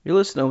You're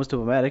listening to Almost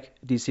Diplomatic,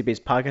 a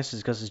DC-based podcast that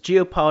discusses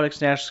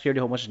geopolitics, national security,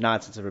 a whole bunch of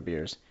nonsense over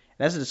beers.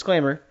 And as a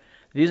disclaimer,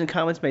 the views and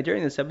comments made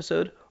during this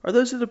episode are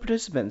those of the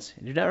participants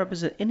and do not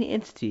represent any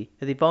entity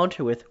that they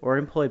volunteer with or are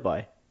employed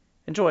by.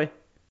 Enjoy!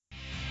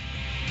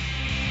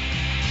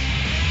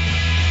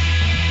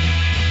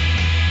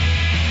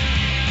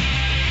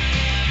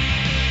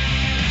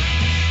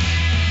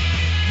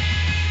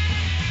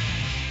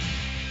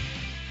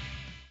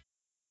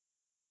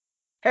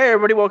 Hey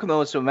everybody, welcome to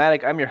Almost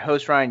Diplomatic. I'm your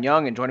host Ryan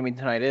Young, and joining me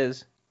tonight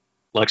is...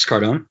 Lex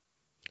Cardone.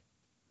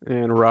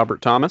 And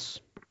Robert Thomas.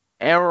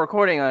 And we're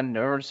recording on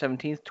November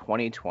 17th,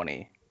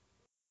 2020.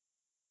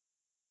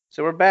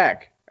 So we're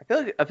back. I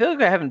feel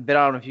like I haven't been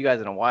on with you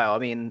guys in a while. I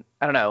mean,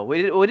 I don't know.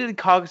 We did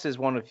Caucasus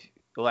one with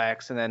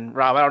Lex, and then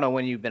Rob, I don't know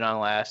when you've been on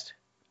last.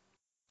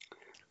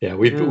 Yeah,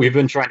 we've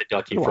been trying to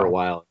duck you for a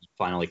while. You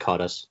finally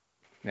caught us.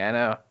 Yeah, I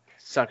know.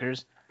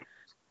 Suckers.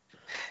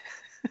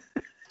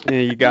 Yeah,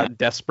 you got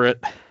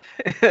desperate.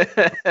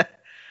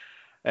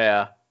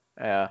 Yeah.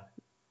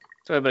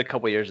 It's only been a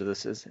couple years of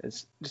this.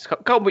 It's just a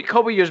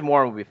couple years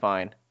more will be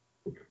fine.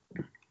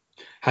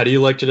 How do you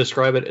like to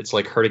describe it? It's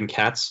like herding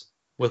cats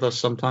with us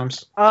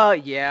sometimes.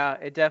 Yeah,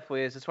 it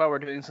definitely is. That's why we're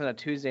doing this on a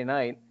Tuesday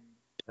night.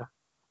 Yeah.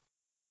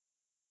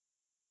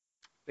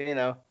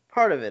 But,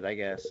 part of it, I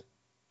guess.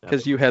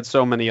 Because you had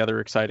so many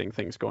other exciting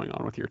things going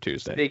on with your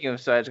Tuesday. Speaking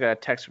of, so I just got a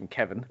text from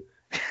Kevin.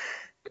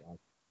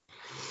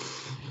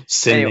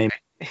 Sin name.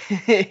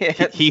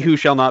 He who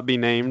shall not be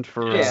named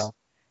for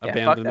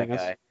abandoning fuck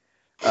us.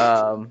 that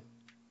guy.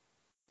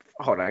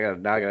 Hold on,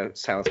 I gotta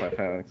silence my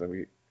phone because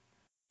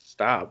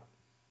stop.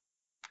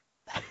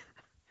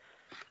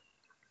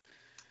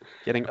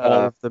 Getting all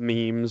of the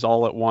memes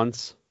all at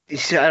once. I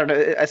don't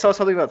know. I saw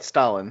something about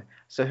Stalin,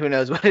 so who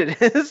knows what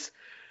it is.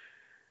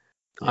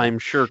 I'm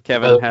sure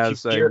Kevin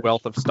has a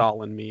wealth of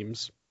Stalin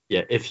memes.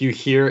 Yeah, if you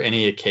hear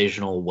any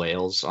occasional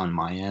wails on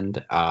my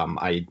end,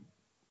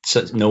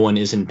 no one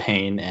is in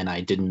pain, and I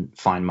didn't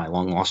find my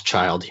long lost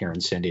child here in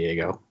San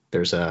Diego.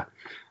 There's a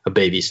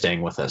baby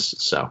staying with us,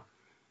 so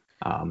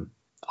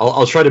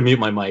I'll try to mute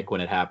my mic when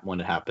it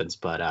happens,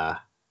 but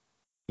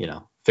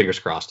fingers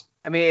crossed.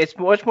 I mean, it's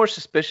much more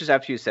suspicious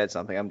after you said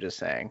something. I'm just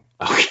saying.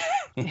 Okay.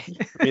 I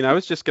mean, I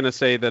was just gonna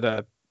say that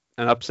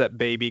an upset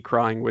baby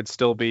crying would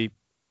still be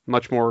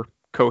much more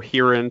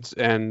coherent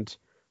and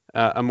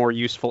a more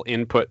useful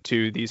input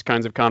to these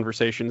kinds of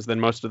conversations than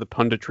most of the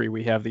punditry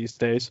we have these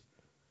days.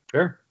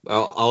 Sure.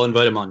 I'll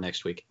invite him on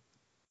next week.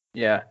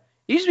 Yeah.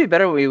 It used to be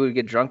better when we would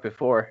get drunk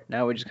before.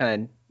 Now we just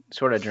kind of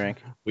sort of drink.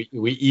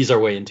 We ease our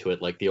way into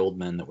it like the old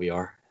men that we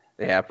are.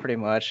 Yeah, pretty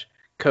much.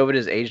 COVID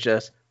has aged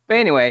us. But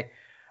anyway,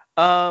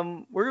 we're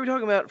going to be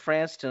talking about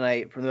France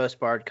tonight for the most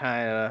part,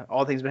 kind of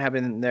all things been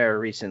happening there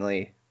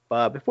recently.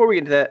 But before we get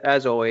into that,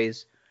 as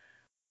always,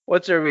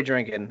 what's everybody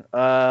drinking?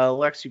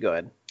 Lex, you go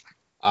ahead.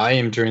 I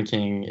am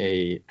drinking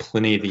a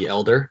Pliny the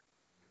Elder.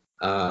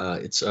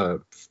 It's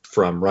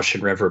from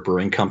Russian River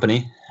Brewing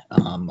Company.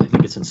 I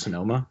think it's in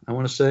Sonoma, I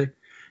want to say.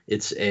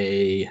 It's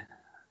a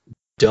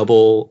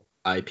double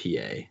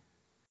IPA,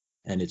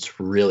 and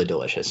it's really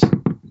delicious.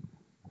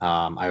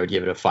 I would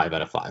give it a 5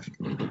 out of 5.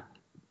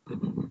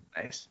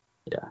 Nice.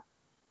 Yeah.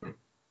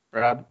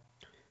 Rob?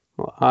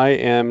 Well, I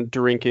am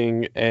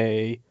drinking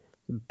a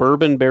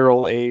bourbon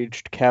barrel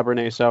aged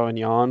Cabernet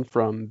Sauvignon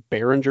from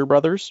Behringer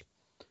Brothers,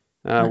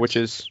 which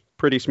is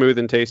pretty smooth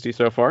and tasty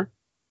so far.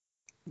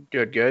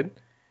 Good.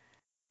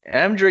 And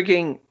I'm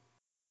drinking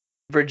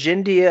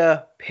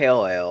Virginia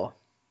Pale Ale.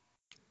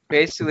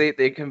 Basically,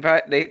 they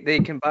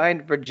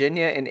combined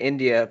Virginia and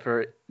India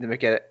to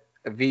make it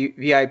a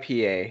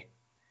VIPA.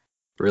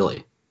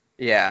 Really?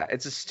 Yeah,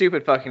 it's a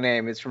stupid fucking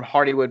name. It's from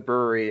Hardywood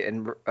Brewery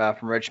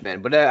from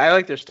Richmond, but I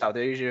like their style.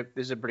 This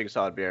is a pretty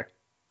solid beer.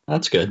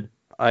 That's good.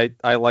 I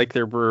like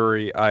their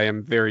brewery. I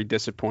am very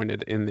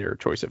disappointed in their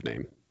choice of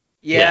name.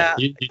 Yeah.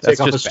 You take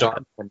off a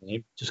star from the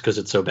name just because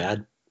it's so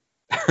bad,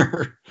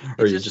 or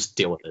you just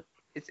deal with it.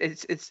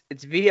 It's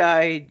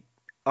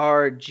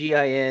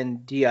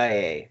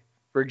VIRGINDIA.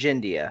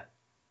 Virginia.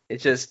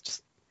 It's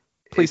just.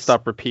 Please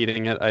stop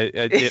repeating it.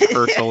 It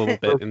hurts a little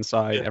bit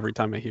inside every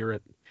time I hear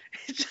it.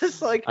 It's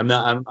just like I'm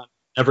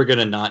never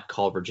gonna not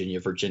call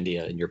Virginia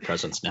in your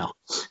presence now.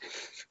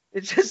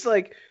 It's just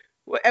like,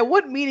 at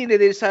what meeting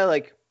did they decide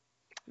like,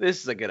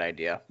 this is a good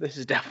idea? This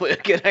is definitely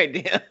a good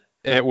idea.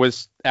 It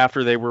was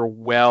after they were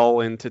well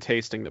into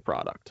tasting the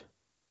product.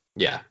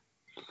 Yeah.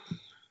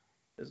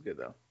 It's good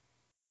though.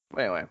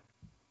 Anyway.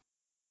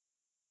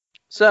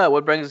 So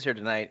what brings us here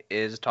tonight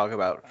is talk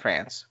about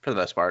France for the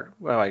most part.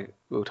 Well,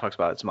 we'll talk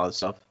about some other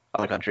stuff,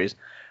 other countries,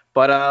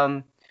 but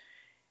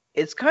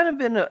it's kind of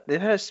been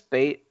they've had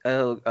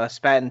a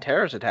spat in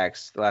terrorist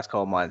attacks the last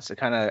couple of months.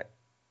 It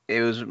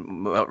was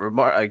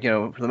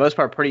for the most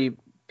part pretty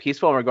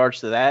peaceful in regards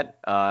to that.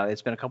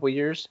 It's been a couple of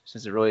years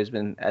since it really has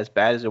been as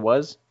bad as it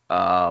was.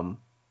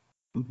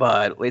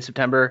 But late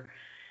September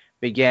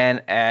began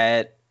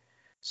at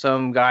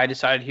some guy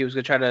decided he was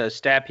going to try to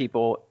stab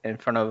people in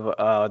front of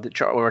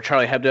where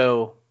Charlie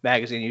Hebdo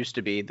magazine used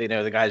to be. They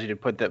know the guys who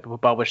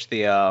published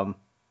the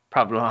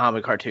Prophet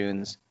Muhammad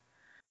cartoons.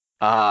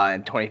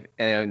 and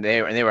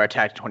they were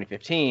attacked in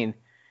 2015.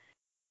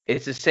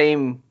 It's the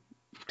same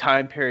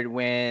time period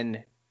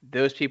when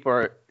those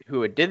people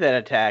who did that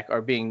attack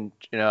are being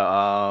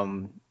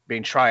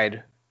being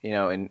tried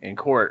in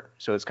court.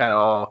 So it's kind of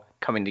all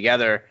coming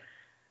together.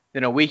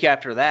 Then a week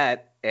after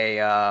that,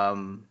 a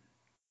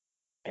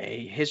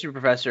history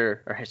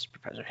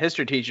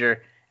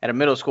teacher at a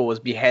middle school was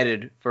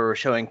beheaded for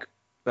showing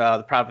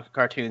the Prophet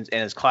cartoons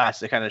in his class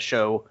to kind of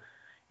show,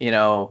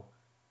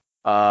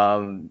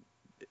 um,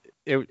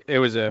 It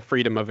was a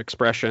freedom of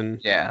expression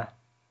yeah,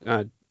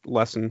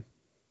 lesson.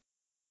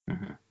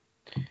 Mhm.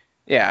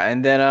 yeah,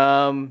 and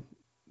then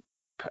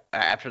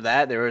after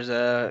that there was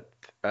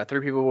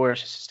three people were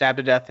stabbed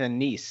to death in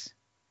Nice,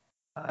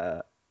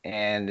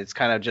 and it's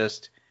kind of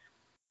just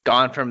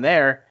gone from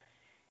there.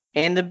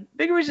 And the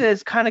big reason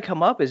it's kind of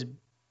come up is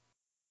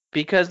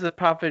because of the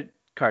Prophet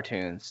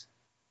cartoons,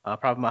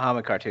 Prophet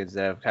Muhammad cartoons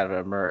that have kind of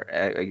emerged.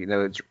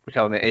 It's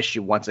become an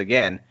issue once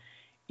again,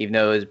 even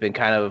though it's been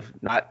kind of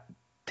not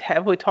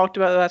heavily talked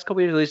about the last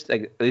couple of years.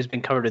 At least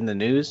been covered in the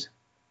news.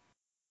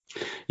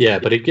 Yeah,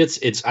 but I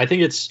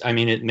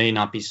mean, it may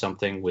not be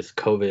something with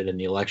COVID and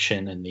the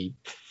election and the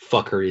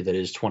fuckery that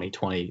is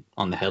 2020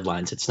 on the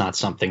headlines. It's not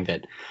something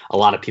that a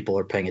lot of people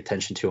are paying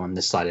attention to on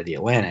this side of the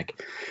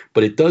Atlantic,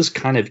 but it does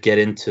kind of get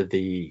into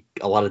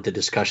a lot of the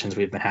discussions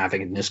we've been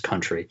having in this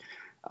country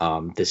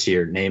this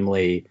year,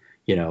 namely,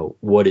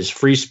 what is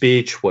free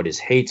speech? What is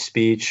hate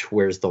speech?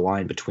 Where's the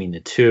line between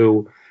the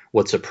two?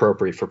 What's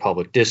appropriate for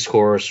public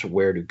discourse?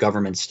 Where do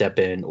governments step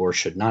in or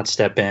should not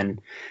step in?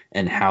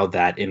 And how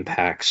that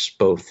impacts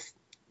both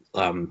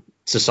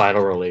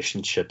societal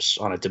relationships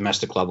on a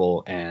domestic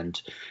level,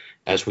 and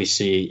as we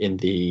see in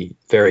the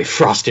very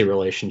frosty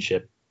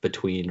relationship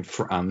between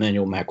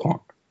Emmanuel Macron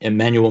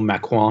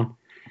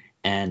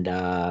and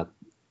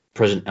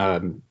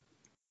President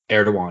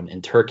Erdogan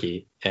in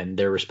Turkey and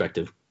their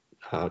respective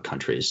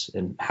countries,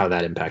 and how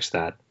that impacts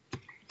that.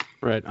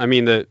 Right. I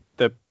mean, the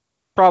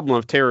problem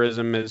of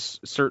terrorism is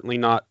certainly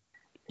not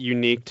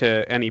unique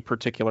to any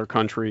particular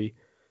country,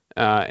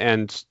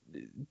 and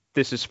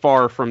this is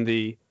far from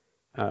the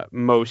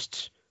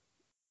most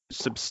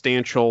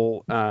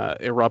substantial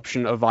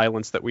eruption of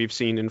violence that we've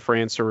seen in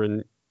France or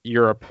in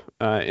Europe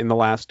in the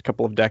last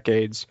couple of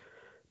decades.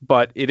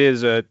 But it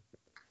is a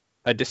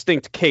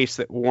distinct case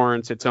that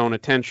warrants its own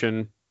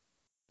attention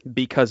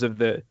because of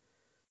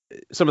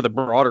some of the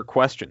broader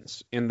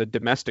questions in the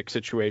domestic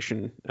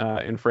situation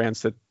in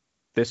France that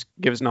this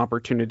gives an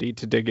opportunity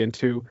to dig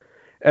into,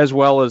 as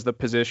well as the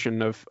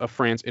position of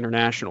France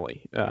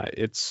internationally.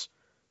 Its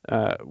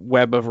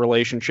web of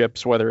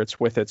relationships, whether it's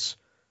with its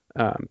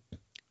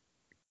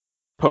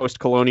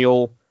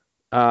post-colonial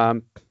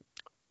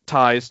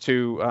ties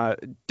to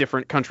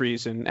different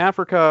countries in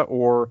Africa,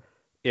 or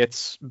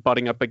it's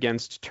butting up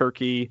against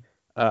Turkey,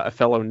 a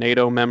fellow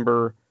NATO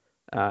member,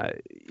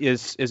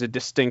 is a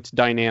distinct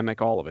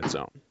dynamic all of its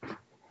own.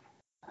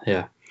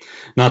 Yeah.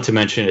 Not to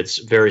mention its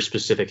very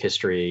specific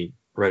history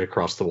right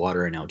across the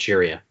water in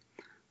Algeria,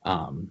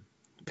 the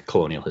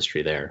colonial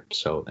history there.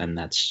 So, and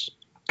that's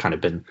kind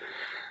of been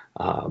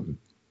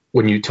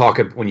when you talk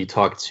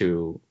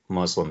to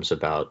Muslims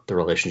about the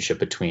relationship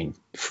between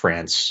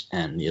France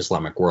and the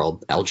Islamic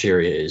world,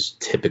 Algeria is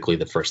typically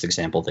the first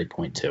example they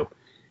point to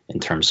in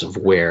terms of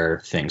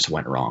where things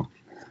went wrong.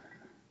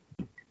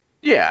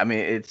 Yeah, I mean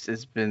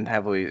it's been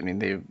heavily. I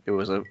mean it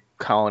was a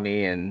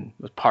colony and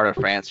was part of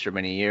France for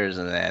many years,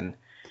 and then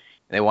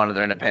they wanted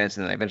their independence,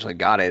 and they eventually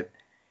got it.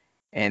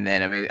 And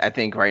then, I mean, I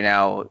think right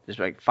now there's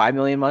like 5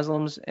 million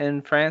Muslims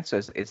in France.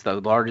 So it's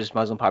the largest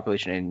Muslim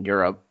population in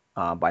Europe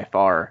by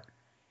far.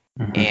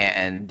 Mm-hmm.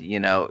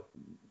 And,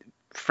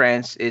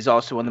 France is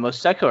also one of the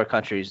most secular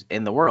countries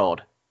in the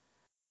world.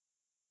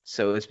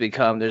 So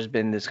there's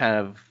been this kind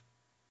of,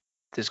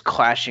 this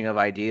clashing of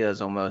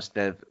ideas almost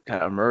that have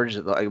kind of emerged,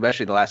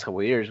 especially the last couple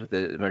of years with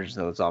the emergence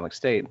of the Islamic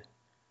State.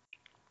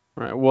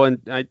 Right. Well,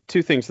 and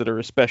two things that are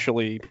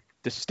especially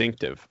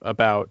distinctive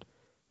about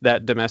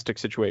that domestic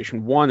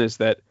situation. One is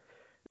that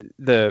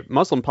the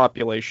Muslim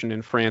population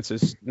in France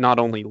is not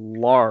only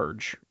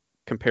large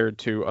compared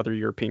to other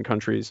European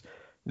countries,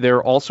 there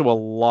are also a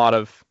lot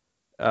of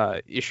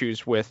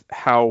issues with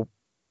how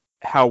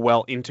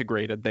well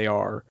integrated they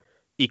are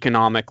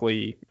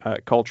economically,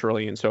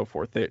 culturally, and so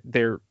forth.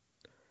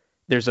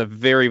 There's a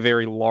very,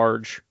 very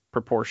large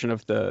proportion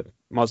of the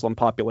Muslim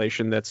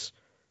population that's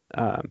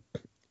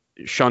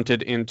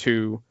shunted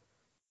into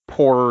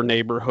poorer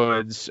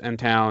neighborhoods and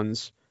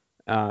towns,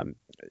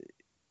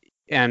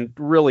 and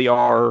really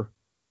are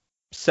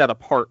set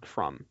apart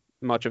from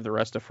much of the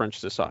rest of French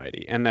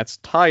society. And that's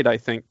tied, I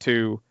think,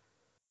 to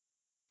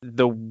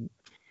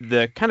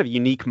the kind of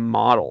unique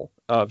model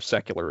of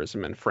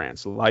secularism in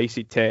France,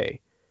 laïcité,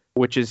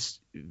 which is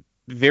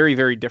very,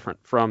 very different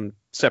from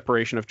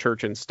separation of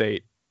church and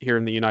state here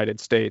in the United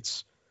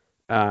States,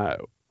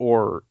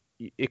 or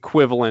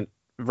equivalent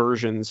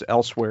versions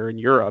elsewhere in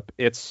Europe.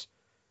 It's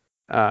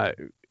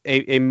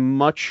a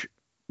much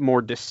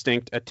more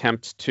distinct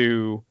attempt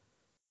to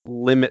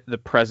limit the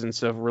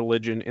presence of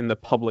religion in the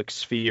public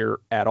sphere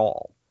at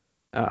all.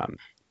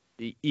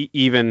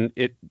 even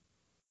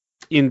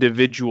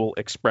individual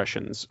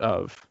expressions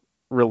of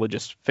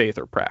religious faith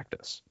or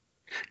practice.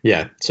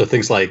 Yeah, so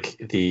things like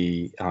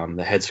the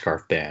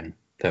headscarf ban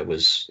that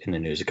was in the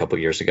news a couple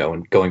of years ago,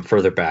 and going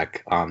further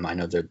back, I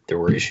know that there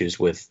were issues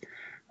with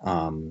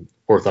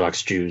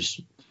Orthodox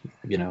Jews,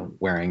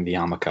 wearing the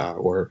yarmulke,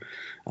 or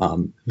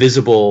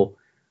visible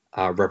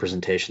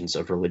representations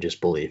of religious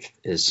belief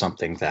is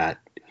something that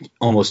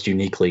almost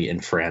uniquely in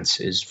France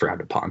is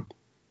frowned upon.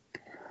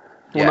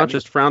 Well, not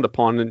just frowned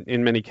upon,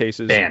 in many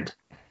cases. Banned.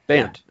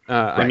 Banned.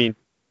 Right. I mean,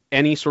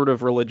 any sort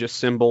of religious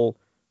symbol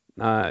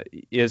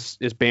is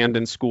banned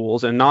in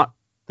schools, and not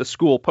the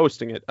school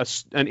posting it.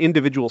 An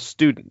individual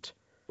student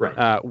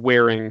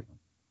wearing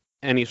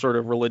any sort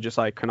of religious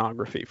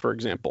iconography, for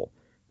example,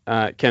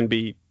 can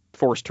be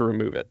forced to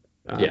remove it.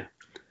 Yeah.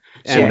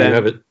 So and when then, you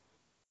have it,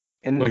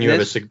 And when you have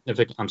a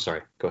significant, I'm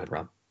sorry, go ahead,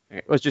 Rob.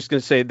 I was just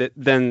going to say that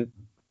then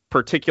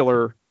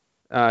particular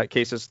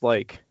cases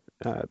like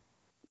the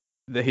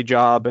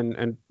hijab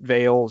and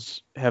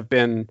veils have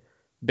been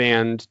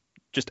banned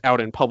just out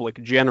in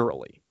public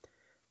generally.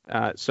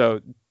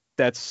 So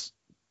that's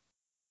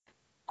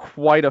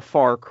quite a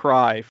far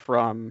cry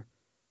from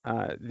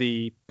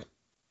the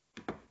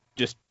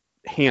just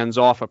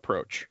hands-off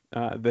approach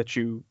that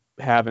you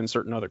have in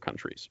certain other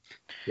countries.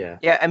 Yeah.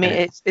 Yeah, I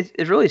mean,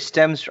 it really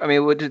stems. I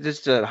mean,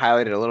 just to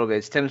highlight it a little bit,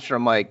 it stems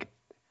from like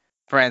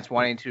France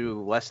wanting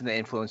to lessen the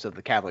influence of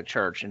the Catholic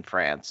Church in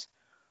France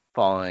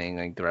following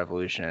like the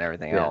revolution and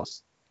everything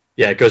else.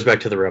 Yeah, it goes back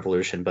to the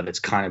revolution, but it's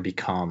kind of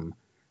become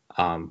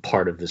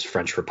part of this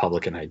French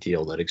Republican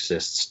ideal that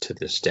exists to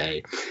this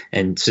day.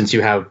 And since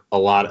you have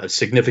a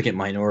significant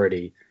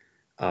minority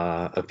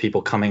of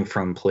people coming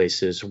from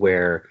places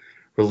where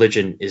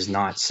religion is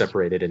not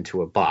separated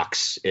into a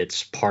box,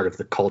 it's part of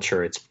the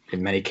culture. It's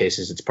in many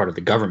cases, it's part of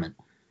the government.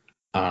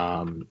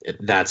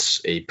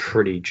 That's a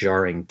pretty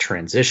jarring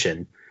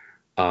transition.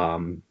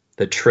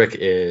 The trick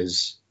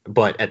is,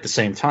 but at the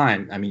same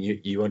time, I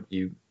mean, you've got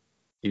to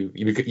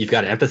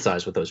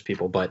empathize with those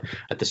people, but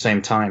at the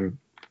same time,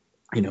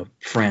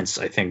 France,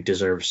 I think,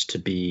 deserves to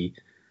be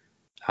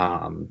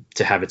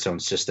to have its own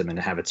system and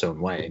to have its own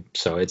way.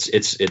 So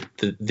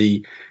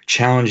the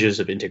challenges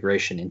of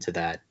integration into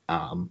that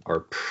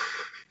are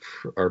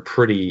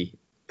pretty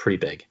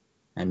big,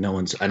 and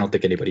I don't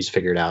think anybody's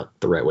figured out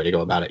the right way to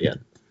go about it yet.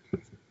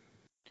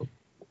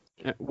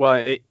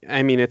 Well,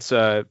 I mean, it's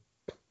a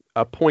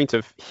point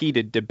of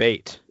heated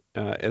debate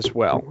as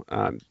well.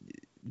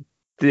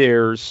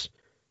 There's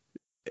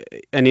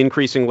an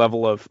increasing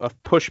level of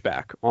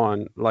pushback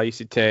on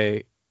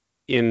laïcité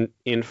in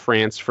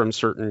France from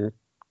certain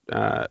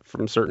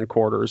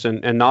quarters,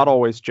 and not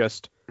always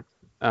just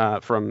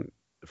from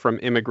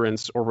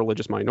immigrants or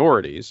religious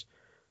minorities,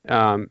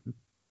 but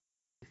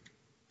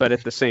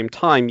at the same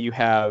time you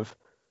have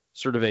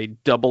sort of a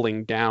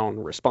doubling down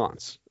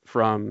response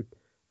from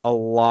a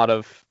lot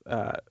of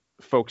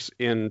folks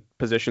in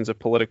positions of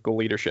political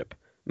leadership.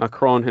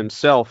 Macron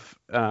himself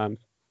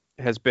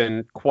has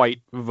been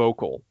quite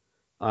vocal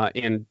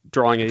in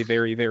drawing a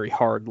very, very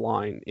hard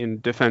line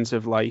in defense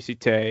of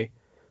laïcité,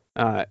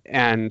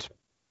 and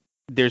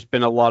there's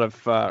been a lot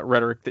of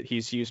rhetoric that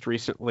he's used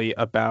recently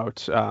about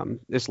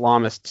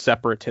Islamist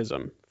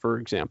separatism, for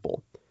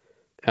example,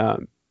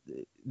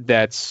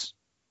 that's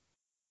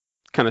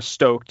kind of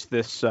stoked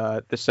this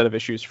set of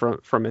issues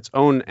from its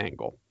own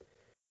angle.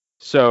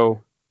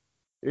 So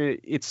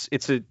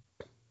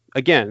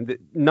again,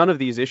 none of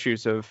these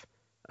issues of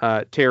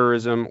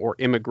terrorism or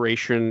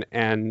immigration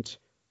and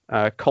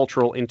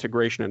cultural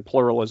integration and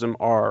pluralism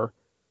are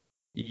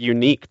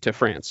unique to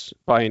France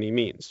by any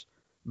means,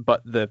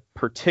 but the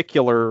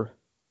particular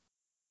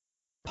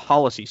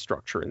policy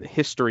structure and the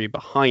history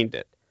behind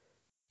it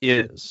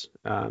is.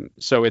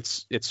 So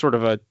it's sort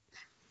of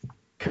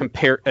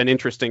an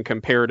interesting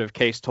comparative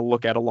case to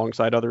look at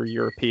alongside other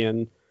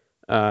European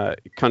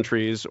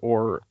countries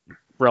or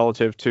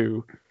relative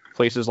to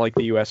places like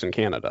the U.S. and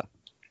Canada.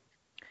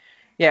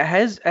 Yeah,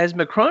 has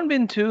Macron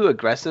been too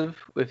aggressive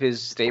with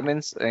his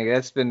statements? I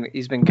think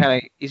he's been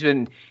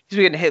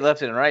getting hit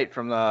left and right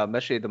from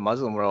especially the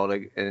Muslim world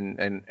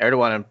and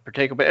Erdogan in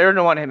particular. But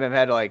Erdogan and him have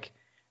had like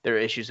their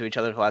issues with each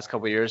other for the last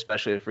couple of years,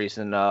 especially with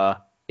recent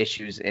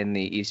issues in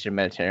the Eastern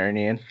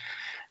Mediterranean.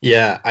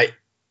 Yeah,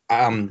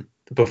 I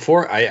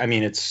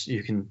mean, it's,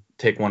 you can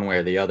take one way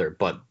or the other,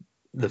 but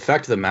the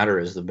fact of the matter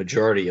is the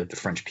majority of the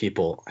French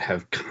people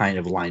have kind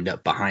of lined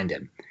up behind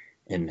him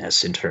in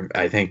this.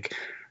 I think.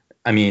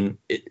 I mean,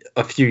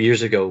 a few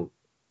years ago,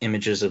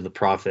 images of the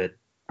Prophet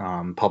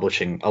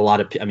publishing, a lot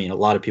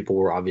of people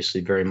were obviously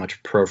very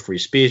much pro free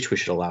speech. We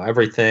should allow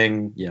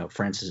everything.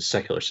 France is a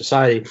secular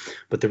society,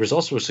 but there was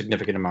also a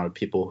significant amount of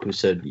people who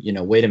said,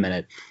 wait a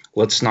minute,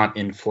 let's not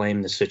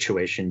inflame the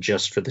situation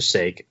just for the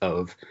sake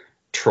of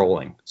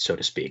trolling, so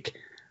to speak.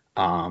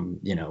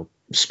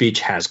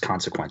 Speech has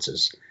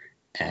consequences,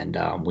 and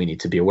we need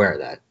to be aware of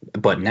that.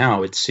 But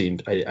now it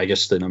seemed, I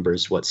guess the number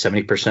is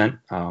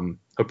 70%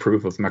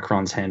 approve of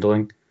Macron's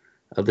handling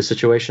of the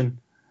situation.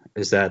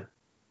 Is that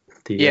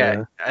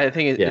Yeah, I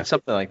think yeah. it's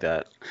something like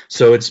that.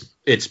 So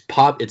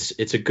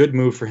it's a good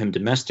move for him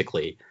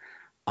domestically.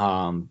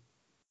 I'm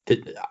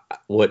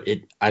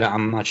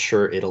not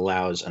sure it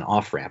allows an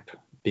off ramp,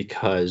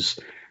 because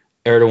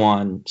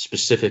Erdogan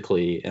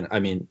specifically, and I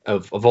mean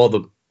of all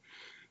the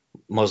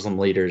Muslim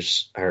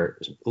leaders or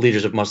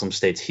leaders of Muslim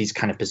states, he's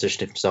kind of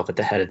positioned himself at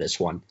the head of this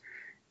one,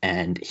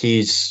 and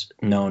he's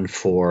known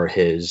for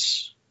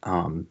his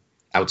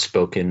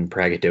outspoken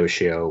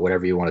braggadocio,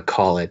 whatever you want to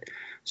call it.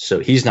 So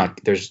he's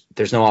not there's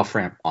no off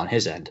ramp on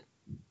his end.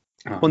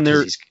 When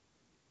there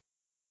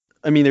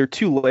are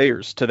two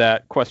layers to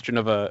that question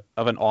of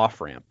an off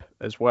ramp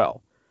as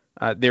well.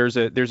 There's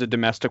a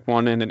domestic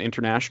one and an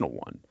international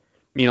one.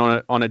 I mean,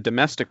 on a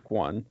domestic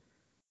one,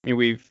 I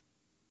mean,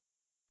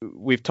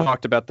 we've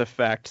talked about the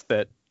fact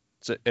that,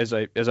 as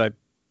I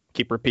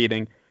keep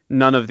repeating,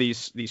 none of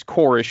these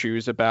core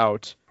issues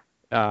about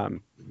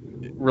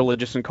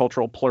religious and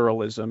cultural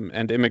pluralism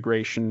and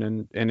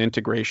immigration and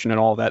integration and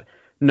all that,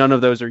 none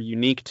of those are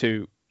unique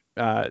to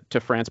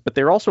France, but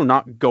they're also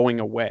not going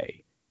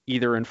away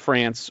either in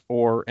France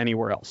or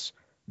anywhere else.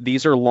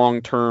 These are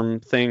long-term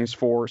things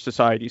for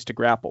societies to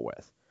grapple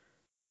with,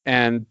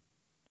 and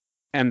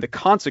the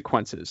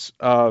consequences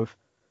of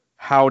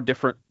how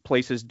different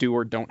places do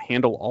or don't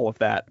handle all of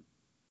that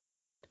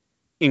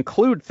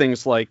include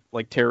things like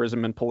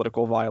terrorism and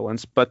political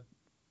violence, but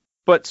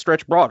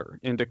stretch broader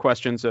into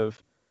questions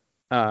of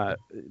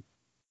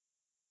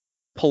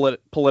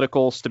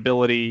political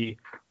stability,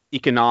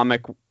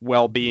 economic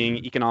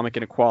well-being, economic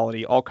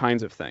inequality, all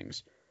kinds of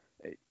things.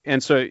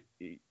 And so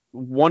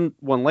one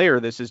layer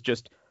of this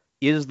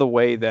is the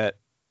way that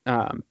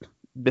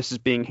this is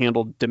being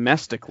handled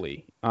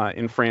domestically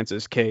in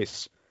France's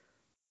case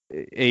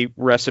a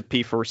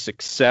recipe for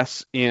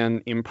success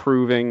in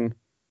improving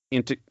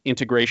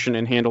integration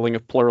and handling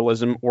of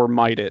pluralism, or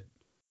might it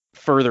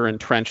further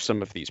entrench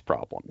some of these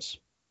problems?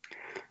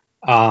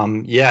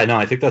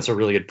 I think that's a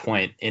really good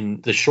point.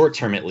 In the short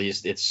term, at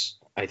least,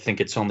 I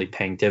think it's only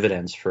paying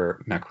dividends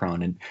for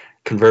Macron, and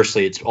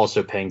conversely, it's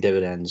also paying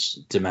dividends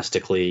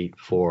domestically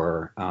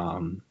for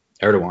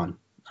Erdogan.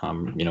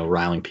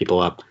 Riling people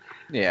up.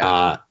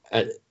 Yeah,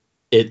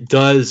 it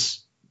does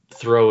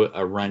throw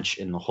a wrench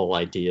in the whole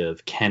idea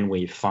of, can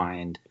we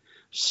find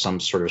some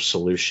sort of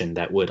solution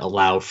that would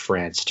allow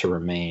France to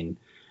remain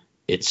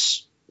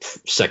its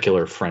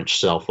secular French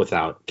self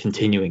without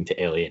continuing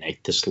to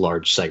alienate this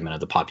large segment of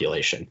the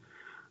population.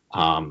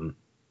 I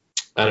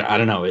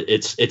don't know.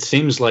 It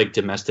seems like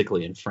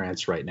domestically in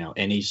France right now,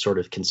 any sort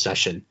of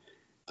concession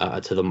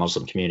to the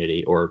Muslim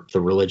community or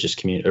the religious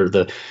community, or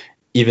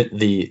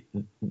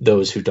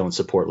those who don't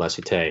support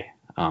laïcité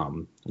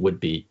would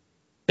be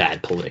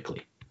bad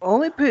politically. Well,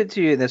 let me put it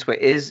to you in this way: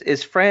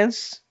 is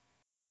France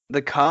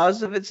the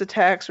cause of its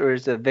attacks, or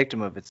is the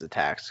victim of its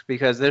attacks?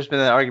 Because there's been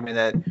an argument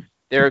that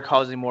they're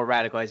causing more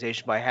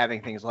radicalization by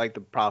having things like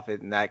the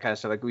Prophet and that kind of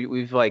stuff. Like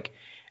we've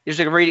just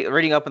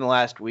reading up in the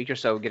last week or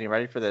so, getting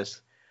ready for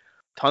this.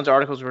 Tons of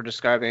articles were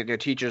describing their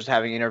teachers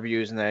having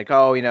interviews, and they're like,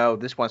 oh,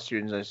 this one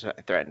student is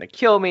threatened to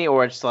kill me,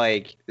 or it's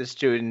like this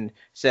student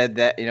said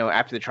that,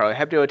 after the Charlie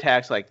Hebdo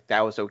attacks, like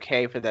that was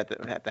okay for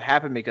that to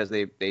happen because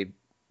they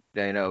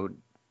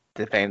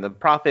defame the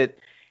Prophet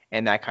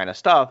and that kind of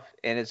stuff.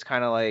 And it's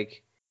kind of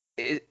like,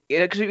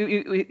 because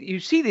you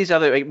see these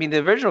other, I mean, the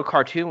original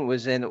cartoon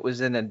was in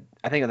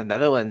I think in the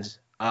Netherlands,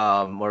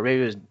 or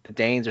maybe it was the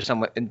Danes or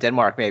somewhere in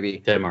Denmark, maybe.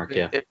 Denmark,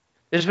 yeah.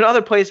 There's been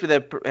other places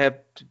that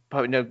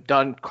have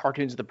done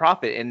cartoons of the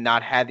Prophet and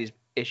not had these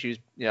issues,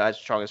 as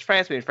strong as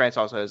France. I mean, France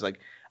also has, like,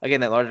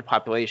 again, that larger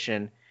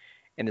population,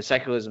 and the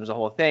secularism is a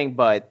whole thing.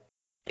 But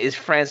is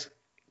France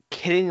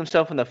hitting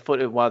themselves in the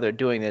foot while they're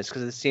doing this?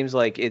 Because it seems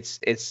like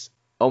it's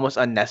almost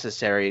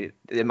unnecessary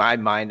in my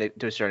mind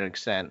to a certain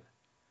extent.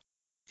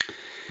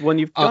 When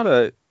you've got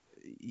to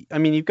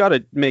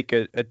make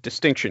a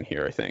distinction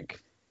here, I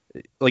think.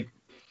 Like,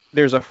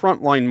 there's a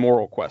frontline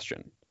moral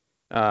question,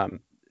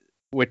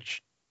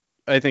 which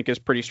I think is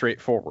pretty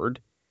straightforward,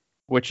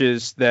 which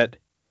is that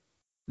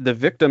the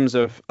victims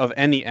of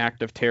any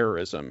act of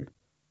terrorism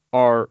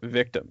are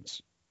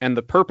victims, and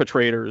the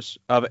perpetrators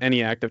of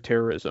any act of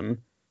terrorism,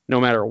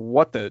 no matter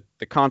what the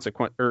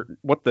consequence or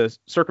what the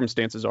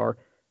circumstances are,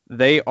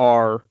 they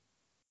are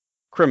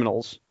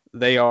criminals.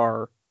 They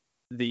are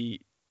the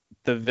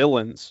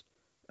villains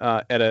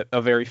at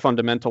a very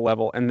fundamental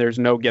level, and there's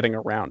no getting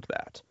around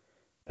that.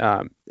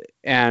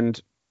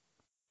 And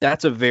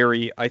that's a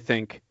very, I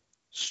think,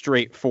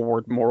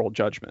 straightforward moral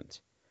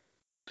judgment.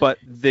 But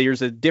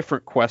there's a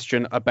different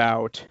question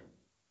about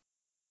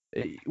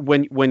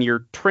when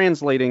you're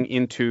translating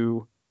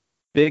into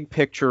big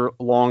picture,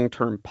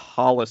 long-term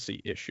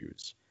policy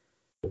issues.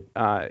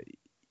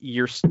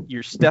 You're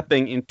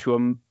stepping into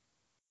a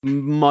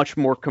much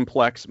more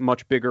complex,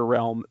 much bigger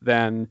realm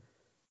than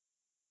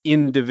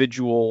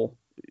individual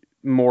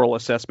moral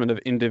assessment of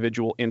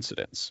individual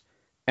incidents.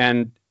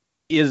 And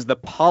is the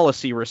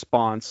policy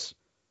response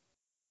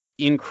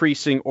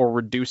increasing or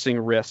reducing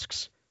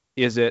risks?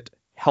 Is it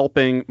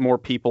helping more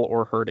people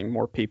or hurting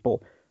more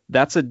people?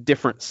 That's a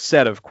different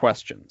set of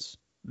questions.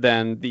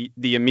 than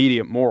the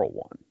immediate moral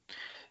one.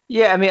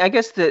 Yeah, I mean, I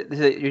guess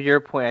your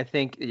point, I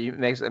think it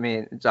makes. I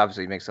mean, it's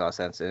obviously makes a lot of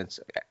sense, and it's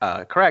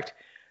correct.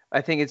 I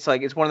think it's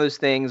like it's one of those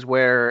things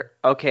where,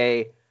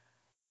 okay,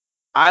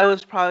 I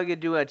was probably gonna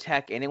do an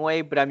attack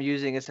anyway, but I'm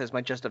using this as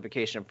my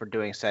justification for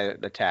doing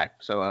said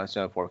attack, so on and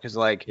so forth. Because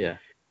like, Yeah.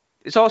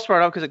 it's all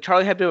started off because like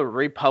Charlie Hebdo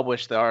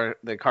republished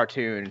the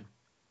cartoon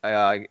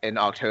in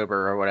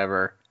October or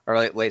whatever,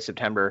 or late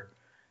September,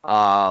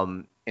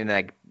 and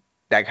like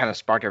that kind of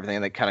sparked everything,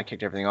 and that kind of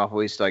kicked everything off. At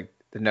least like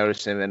the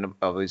noticing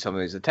of some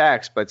of these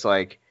attacks, but it's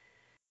like.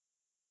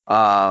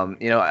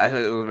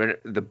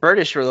 The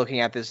British were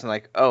looking at this and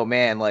like, oh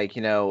man, like I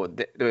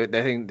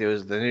think there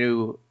was the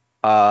new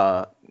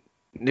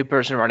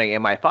person running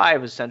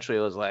MI5 essentially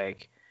was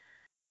like,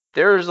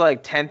 there's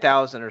like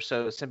 10,000 or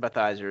so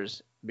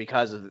sympathizers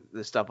because of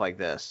the stuff like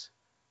this.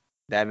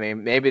 That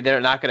maybe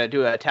they're not going to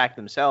do an attack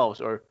themselves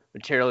or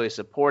materially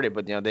support it,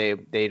 but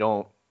they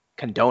don't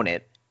condone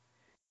it.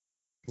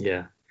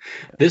 Yeah,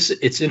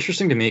 it's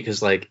interesting to me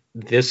because like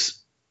this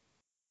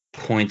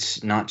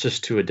points not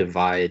just to a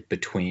divide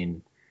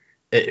between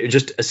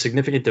just a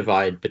significant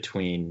divide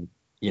between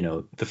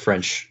the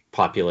French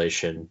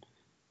population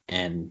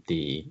and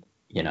the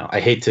I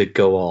hate to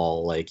go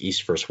all like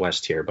East versus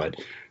West here, but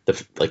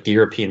the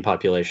European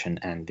population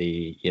and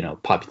the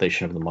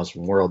population of the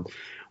Muslim world,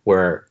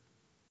 where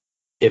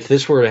if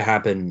this were to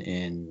happen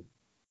in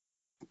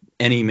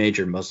any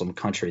major Muslim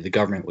country, the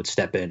government would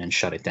step in and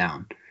shut it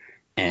down.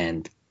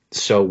 And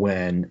so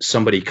when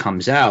somebody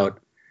comes out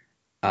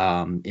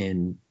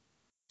in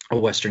a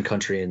Western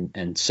country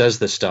and says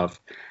this stuff,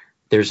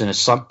 there's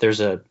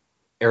a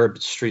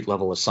Arab Street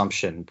level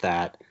assumption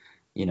that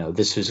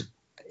this is,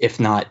 if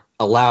not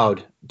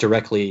allowed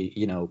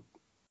directly,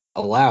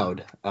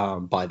 allowed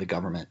by the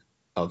government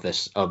of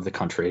the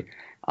country,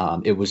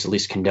 it was at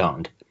least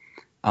condoned.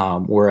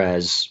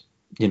 Whereas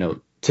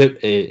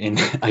in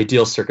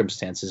ideal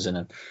circumstances in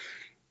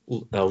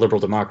a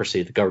liberal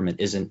democracy, the government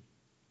isn't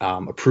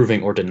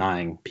approving or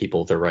denying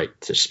people their right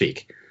to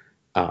speak,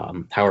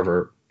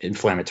 however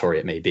inflammatory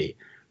it may be.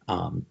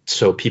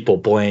 So people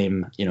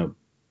blame,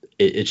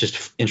 it's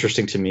just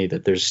interesting to me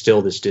that there's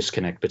still this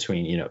disconnect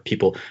between,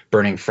 people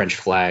burning French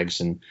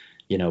flags and,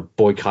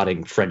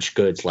 boycotting French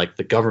goods, like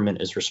the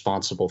government is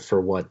responsible for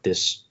what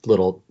this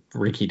little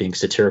rinky-dink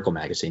satirical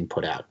magazine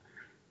put out.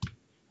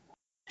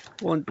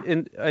 Well,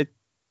 and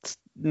it's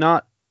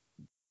not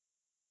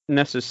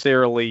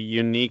necessarily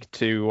unique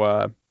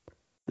to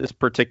this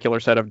particular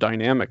set of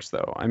dynamics,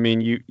 though. I mean,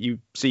 you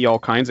see all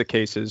kinds of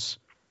cases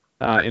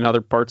in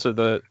other parts of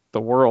the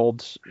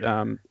world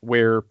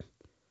where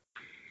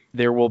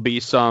there will be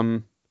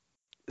some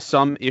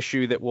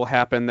issue that will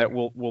happen that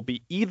will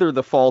be either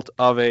the fault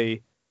of a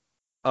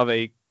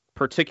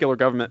particular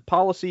government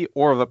policy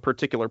or of a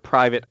particular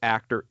private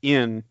actor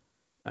in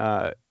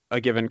a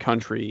given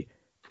country,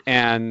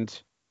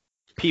 and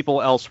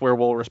people elsewhere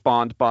will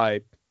respond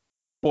by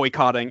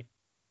boycotting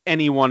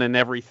anyone and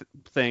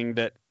everything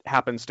that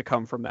happens to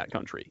come from that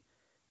country.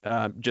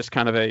 Just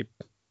kind of a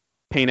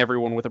paint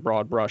everyone with a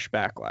broad brush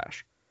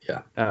backlash.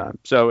 Yeah.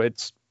 So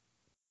it's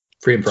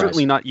free and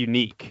certainly not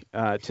unique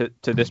to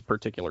this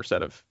particular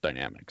set of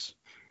dynamics.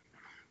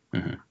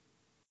 Mm-hmm.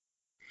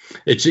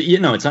 It's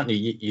it's not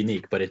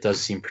unique, but it does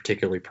seem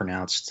particularly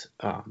pronounced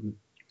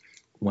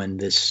when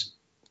this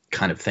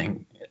kind of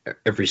thing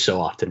every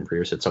so often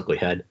rears its ugly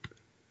head.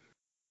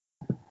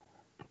 Yeah.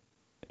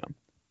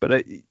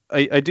 But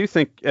I do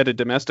think at a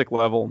domestic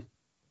level,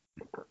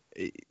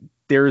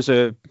 there's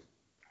a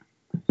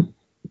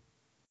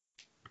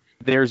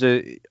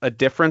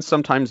difference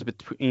sometimes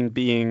between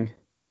being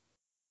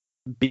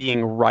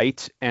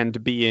right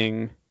and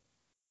being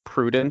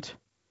prudent.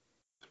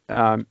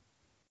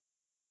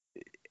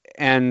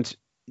 And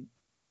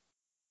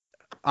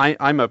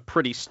I'm a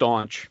pretty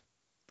staunch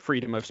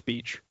freedom of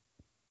speech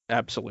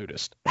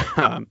absolutist.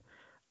 I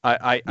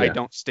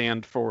don't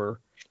stand for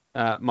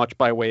much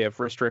by way of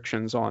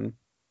restrictions on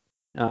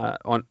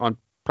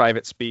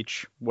private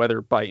speech,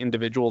 whether by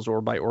individuals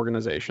or by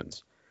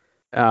organizations.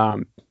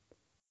 And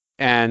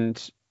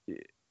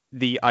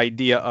the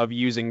idea of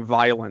using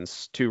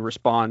violence to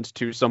respond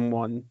to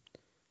someone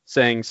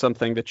saying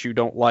something that you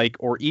don't like,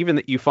 or even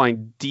that you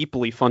find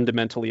deeply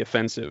fundamentally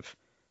offensive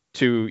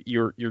to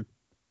your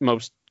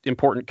most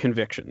important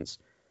convictions.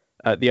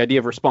 The idea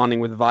of responding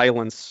with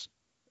violence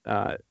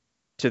to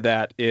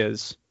that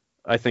is,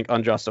 I think,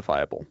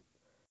 unjustifiable.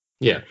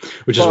 Yeah,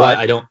 which is why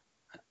I don't.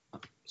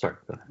 Sorry.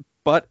 Go ahead.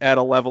 But at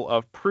a level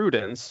of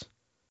prudence,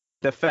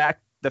 the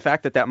fact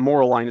that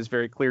moral line is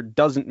very clear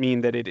doesn't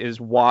mean that it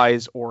is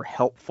wise or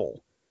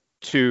helpful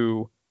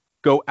to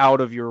go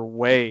out of your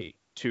way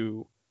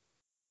to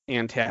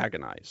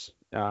antagonize.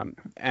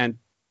 And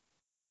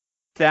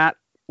that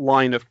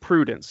line of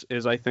prudence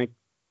is, I think,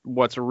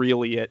 what's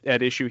really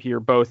at issue here,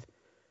 both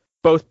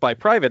by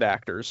private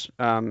actors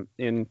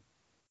in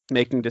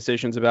making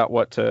decisions about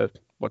what to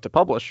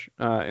publish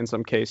in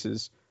some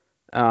cases,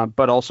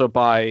 but also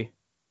by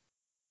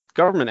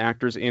government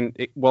actors in,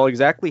 well,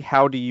 exactly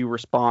how do you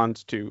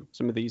respond to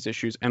some of these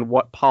issues, and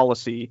what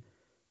policy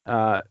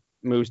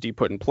moves do you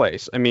put in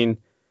place? I mean,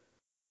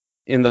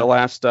 in the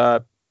last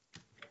 10,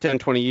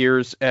 20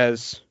 years,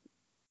 as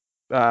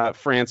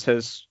France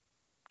has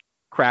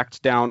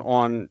cracked down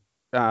on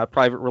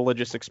private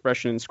religious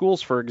expression in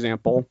schools, for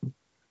example,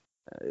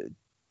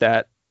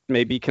 that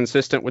may be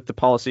consistent with the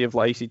policy of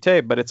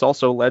laïcité, but it's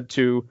also led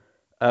to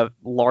a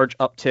large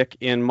uptick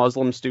in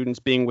Muslim students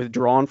being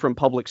withdrawn from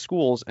public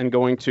schools and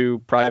going to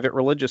private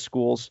religious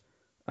schools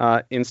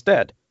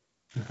instead,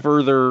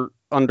 further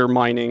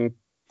undermining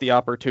the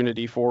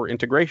opportunity for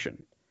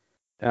integration.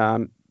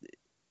 And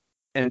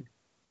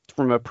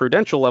from a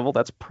prudential level,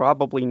 that's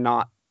probably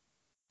not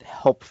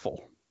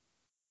helpful.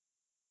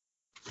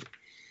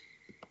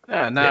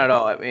 No, not at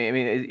all. I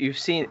mean, you've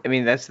seen. I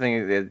mean, that's the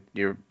thing that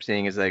you're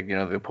seeing is like,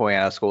 they're pulling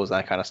out of schools and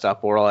that kind of stuff.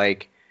 Or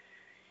like,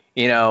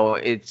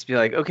 it's be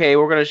like, okay,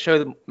 we're gonna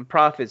show the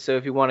profits. So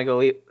if you want to go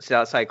sit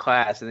outside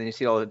class, and then you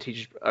see all the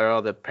teachers or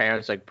all the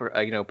parents like,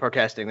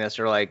 protesting this,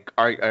 or like,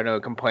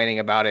 complaining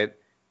about it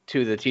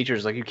to the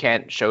teachers, like, you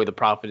can't show the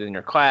profit in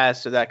your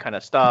class, or that kind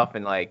of stuff,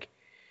 and like,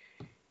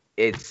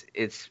 it's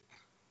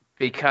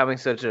becoming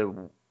such a.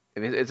 I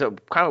mean, it's a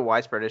kind of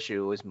widespread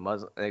issue with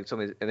Muslim, like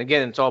and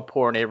again, it's all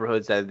poor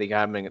neighborhoods that the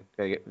government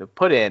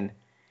put in.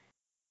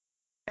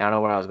 I don't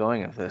know where I was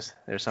going with this.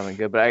 There's something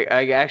good, but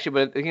I actually,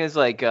 but the thing is,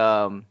 like,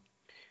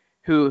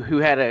 who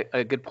had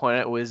a good point?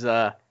 It was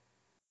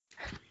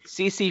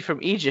Sisi from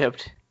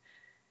Egypt.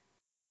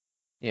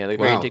 The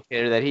great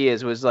dictator that he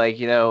is, was like,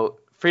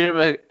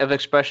 freedom of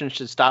expression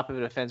should stop if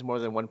it offends more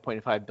than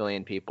 1.5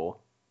 billion people.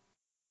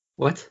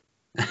 What?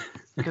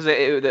 Because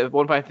the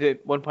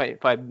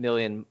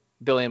 1.5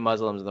 billion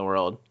Muslims in the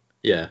world.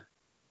 Yeah.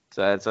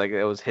 So that's like,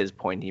 that was his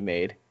point he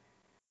made.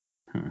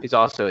 He's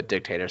also a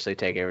dictator, so you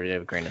take everything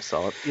with a grain of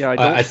salt. Yeah,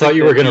 I thought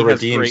you were going to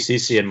redeem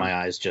Sisi in my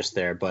eyes just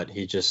there, but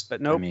he just.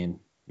 But nope. I mean,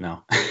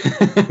 no.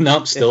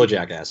 Nope. Still a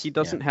jackass. He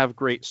doesn't have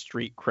great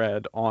street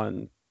cred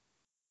on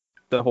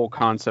the whole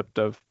concept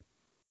of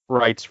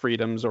rights,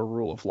 freedoms, or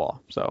rule of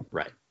law. So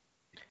right.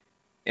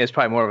 It's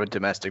probably more of a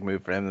domestic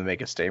move for him to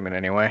make a statement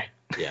anyway.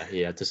 Yeah, he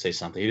had to say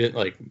something. He didn't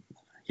like.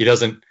 He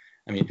doesn't.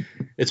 I mean,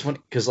 it's funny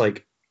because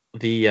like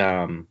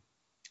the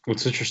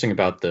what's interesting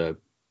about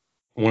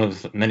one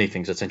of the many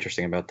things that's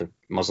interesting about the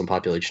Muslim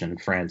population in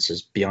France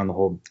is, beyond the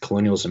whole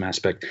colonialism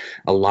aspect,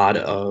 a lot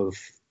of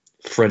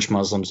French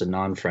Muslims and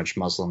non-French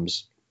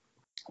Muslims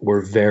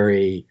were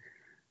very,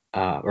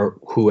 or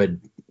who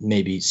had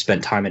maybe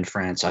spent time in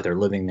France, either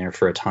living there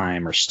for a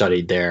time or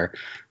studied there.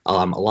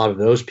 A lot of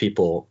those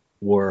people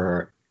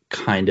were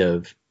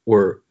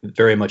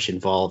very much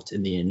involved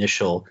in the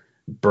initial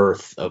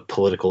birth of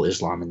political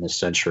Islam in this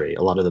century.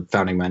 A lot of the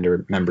founding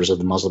members of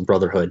the Muslim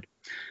Brotherhood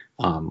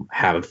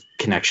have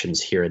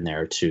connections here and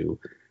there to,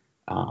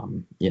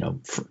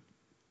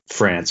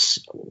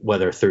 France,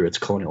 whether through its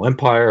colonial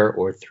empire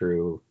or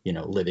through,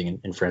 living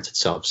in France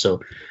itself.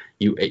 So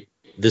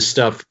this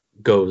stuff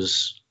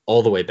goes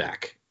all the way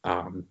back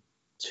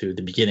to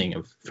the beginning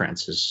of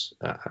France's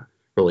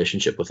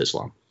relationship with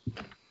Islam.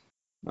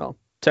 Well,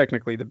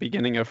 technically, the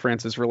beginning of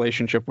France's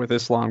relationship with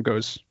Islam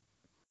goes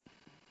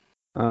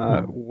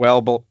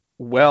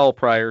well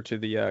prior to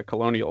the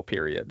colonial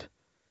period.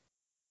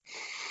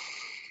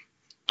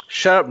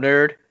 Shut up,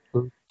 nerd.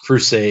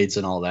 Crusades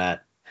and all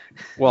that.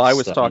 Well, I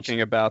was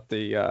talking about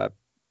the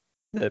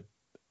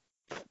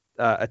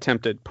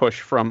attempted push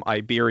from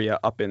Iberia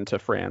up into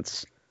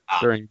France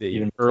during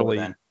the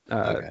early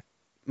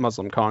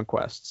Muslim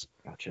conquests.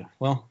 Gotcha.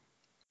 Well,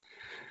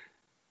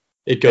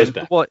 it goes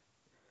back. Well,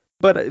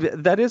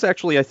 but that is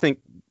actually, I think,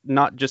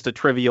 not just a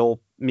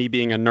trivial me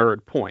being a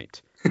nerd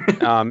point.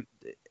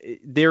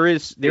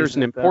 There's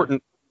an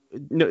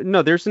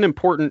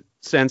important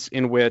sense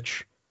in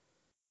which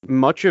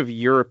much of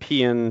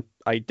European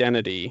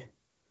identity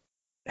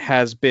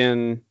has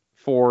been,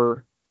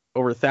 for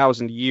over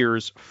 1,000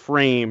 years,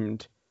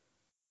 framed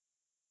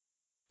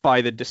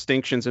by the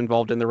distinctions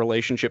involved in the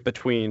relationship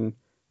between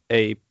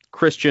a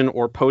Christian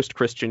or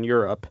post-Christian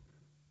Europe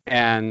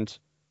and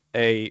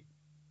a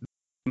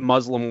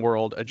Muslim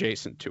world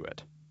adjacent to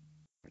it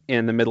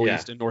in the Middle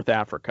East and North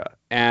Africa.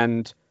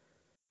 And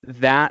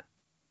that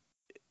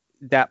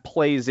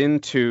plays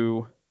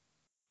into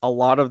a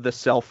lot of the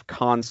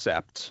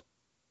self-concept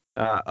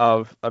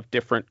of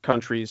different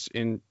countries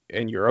in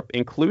Europe,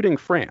 including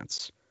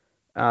France.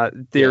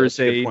 There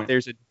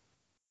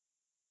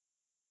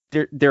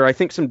are, I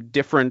think, some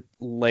different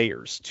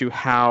layers to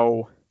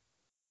how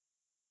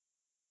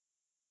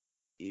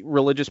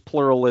religious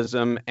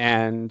pluralism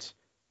and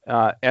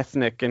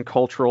ethnic and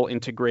cultural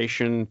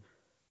integration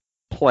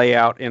play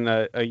out in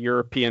a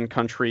European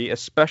country,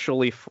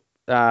 especially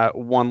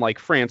one like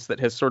France that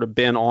has sort of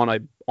been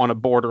on a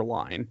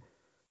borderline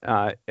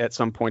at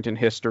some point in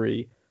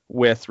history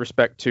with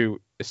respect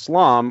to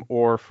Islam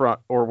or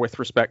with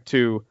respect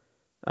to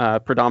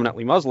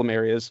predominantly Muslim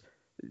areas.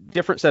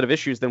 Different set of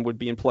issues than would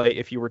be in play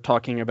if you were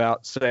talking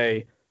about,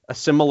 say, a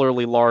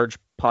similarly large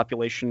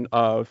population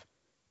of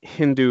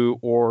Hindu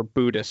or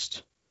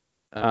Buddhist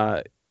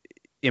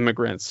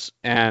immigrants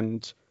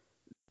and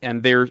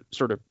their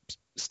sort of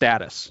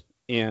status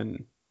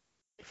in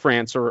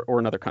France or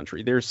another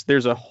country.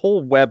 There's a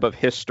whole web of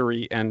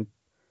history and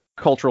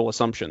cultural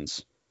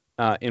assumptions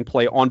in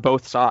play on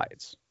both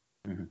sides.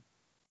 Mm-hmm.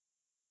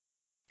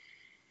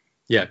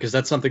 Yeah, because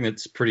that's something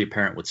that's pretty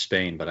apparent with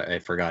Spain, but I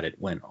forgot it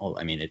went.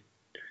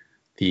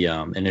 The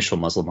initial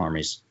Muslim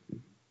armies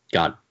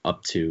got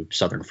up to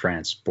southern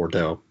France,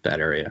 Bordeaux, that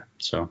area.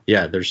 So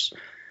yeah, there's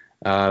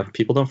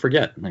people don't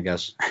forget, I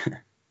guess.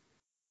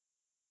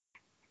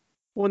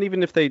 Well, and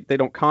even if they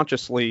don't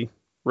consciously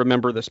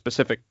remember the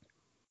specific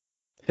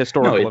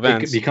historical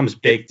events, it becomes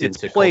baked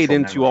it's into played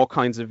into memory. all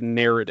kinds of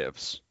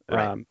narratives,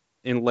 Right.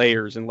 in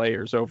layers and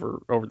layers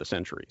over the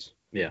centuries.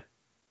 Yeah.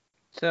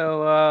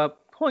 So,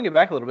 pulling it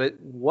back a little bit,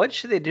 what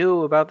should they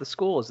do about the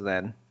schools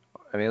then?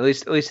 I mean, at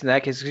least in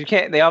that case, 'cause you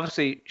can't. They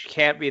obviously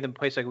can't be in the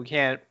place like we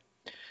can't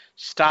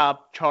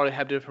stop Charlie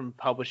Hebdo from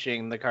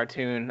publishing the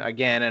cartoon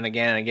again and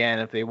again and again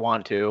if they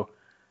want to.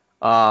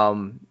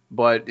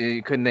 But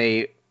couldn't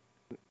they?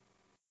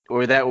 Or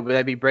would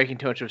that be breaking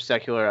too much of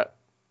secular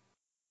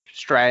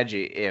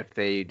strategy if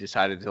they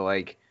decided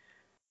to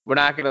we're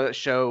not going to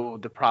show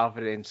the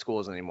prophet in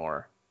schools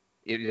anymore.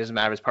 It doesn't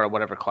matter if it's part of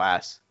whatever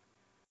class.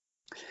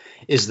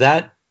 Is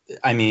that?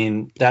 I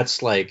mean,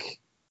 that's like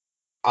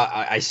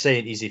I say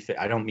an easy fix.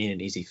 I don't mean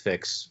an easy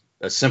fix,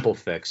 a simple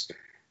fix,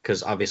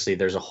 because obviously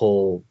there's a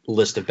whole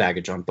list of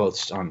baggage on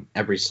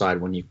every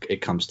side when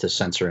it comes to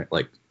censoring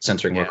what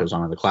goes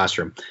on in the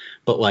classroom.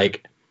 But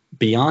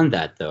beyond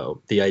that,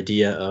 though, the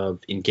idea of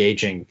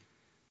engaging,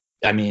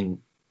 I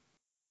mean,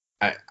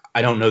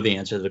 I don't know the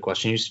answer to the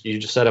question. You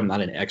just said I'm not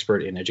an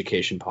expert in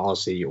education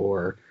policy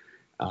or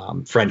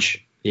the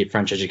French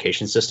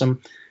education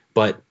system,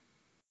 but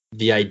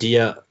the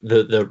idea,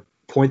 the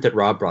point that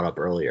Rob brought up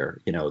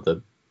earlier,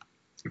 the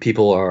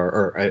people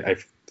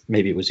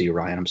maybe it was you,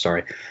 Ryan, I'm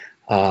sorry.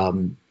 A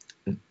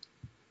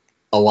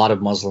lot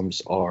of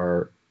Muslims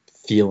are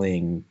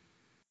feeling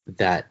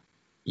that,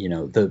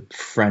 the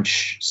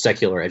French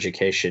secular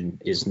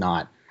education is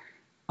not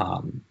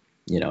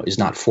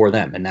for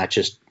them. And that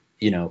just,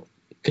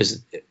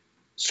 because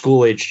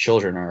school age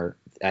children are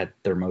at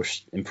their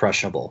most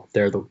impressionable.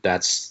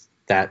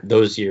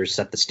 Those years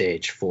set the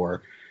stage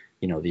for,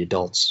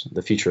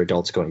 the future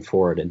adults going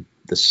forward and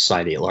the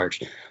society at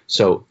large.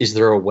 So is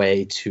there a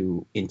way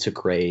to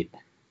integrate,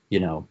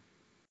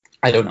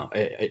 I don't know,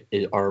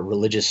 are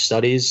religious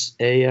studies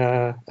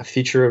a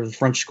feature of the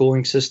French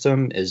schooling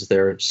system? Is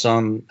there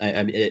some,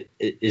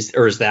 is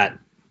that,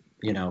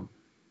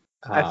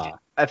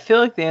 I feel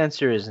like the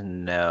answer is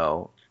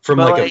no. From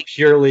a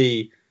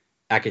purely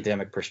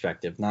academic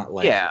perspective, not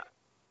like. Yeah.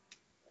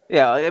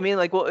 I mean,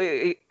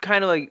 it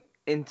kind of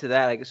into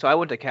that. So I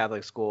went to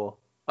Catholic school,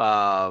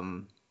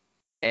 and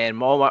I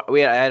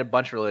had a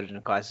bunch of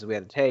religion classes we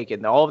had to take,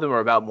 and all of them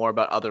were more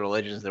about other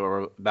religions than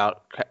were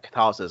about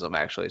Catholicism,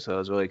 actually. So I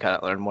was really kind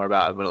of learn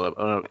about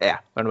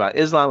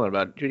Islam, learn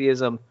about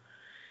Judaism,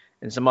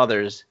 and some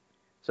others.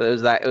 So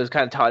it was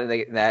kind of taught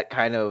in that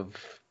kind of.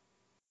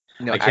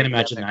 I can't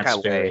imagine that's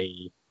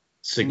very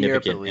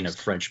significant in a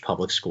French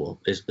public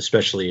school,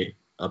 especially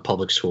a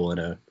public school in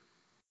a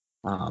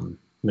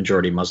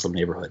majority Muslim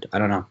neighborhood. I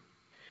don't know.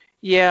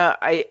 Yeah,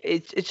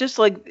 it's just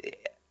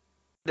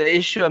the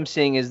issue I'm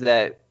seeing is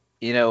that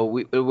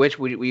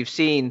we've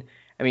seen.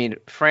 I mean,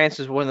 France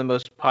is one of the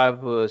most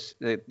populous,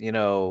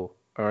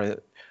 or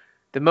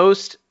the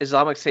most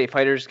Islamic State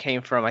fighters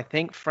came from, I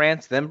think,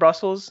 France, then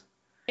Brussels.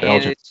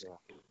 Belgium. And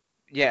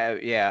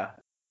yeah.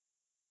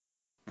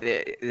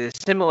 The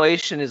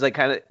assimilation is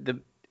kind of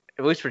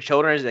at least for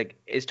children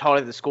is taught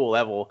at the school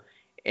level,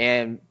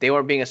 and they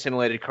weren't being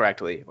assimilated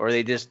correctly, or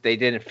they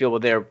didn't feel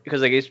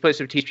because it's supposed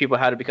to teach people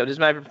how to become. It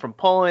doesn't matter from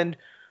Poland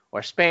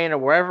or Spain or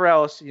wherever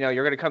else. You're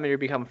going to come here,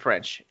 become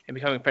French, and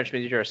becoming French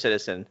means you're a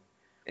citizen.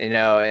 And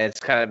it's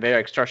kind of very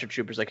like Starship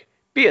Troopers,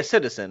 be a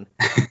citizen.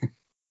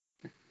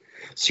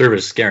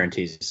 Service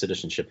guarantees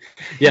citizenship.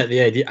 Yeah,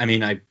 the idea. I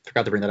mean, I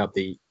forgot to bring that up.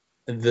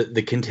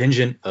 The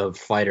contingent of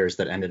fighters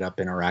that ended up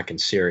in Iraq and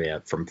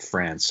Syria from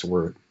France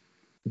were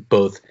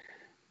both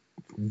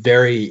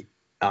very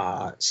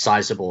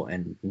sizable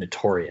and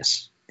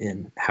notorious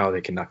in how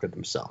they conducted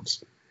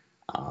themselves.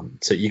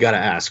 So you got to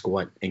ask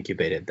what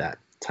incubated that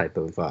type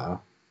of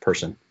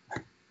person.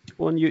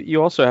 Well, and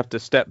you also have to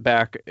step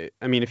back.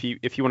 I mean, if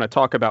you want to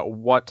talk about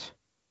what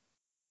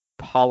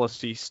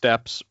policy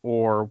steps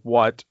or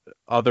what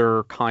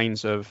other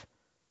kinds of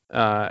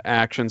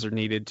actions are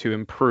needed to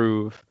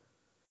improve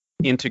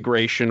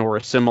integration or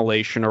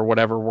assimilation or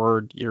whatever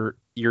word you're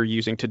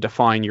using to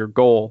define your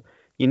goal,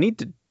 you need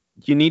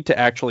to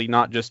actually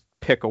not just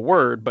pick a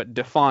word, but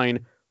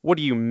define what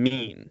do you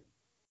mean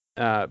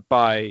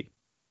by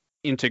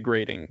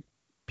integrating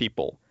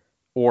people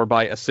or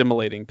by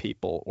assimilating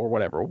people or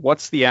whatever.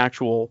 What's the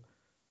actual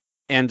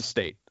end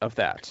state of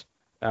that?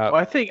 Well,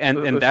 I think,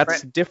 and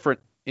that's different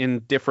in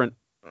different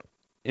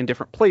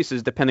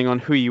places depending on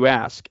who you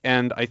ask.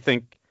 And I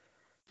think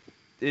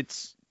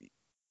it's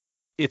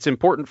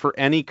important for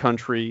any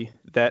country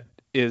that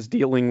is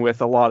dealing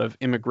with a lot of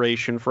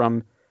immigration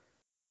from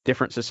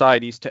different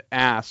societies to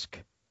ask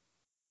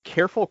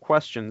careful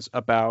questions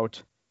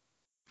about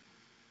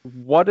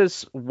what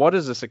is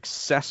a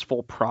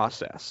successful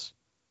process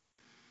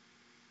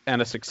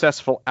and a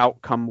successful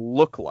outcome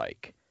look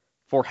like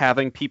for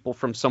having people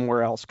from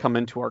somewhere else come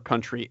into our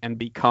country and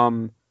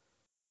become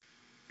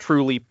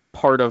truly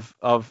part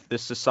of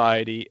this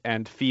society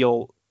and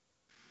feel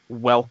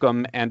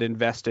welcome and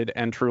invested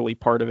and truly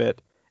part of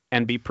it,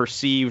 and be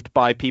perceived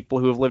by people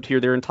who have lived here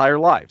their entire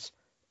lives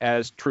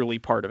as truly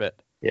part of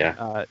it.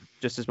 Yeah.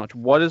 Just as much.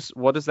 What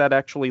does that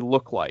actually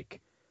look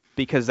like?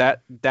 Because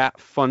that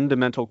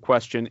fundamental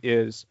question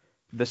is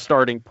the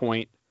starting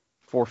point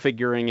for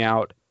figuring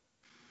out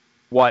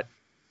what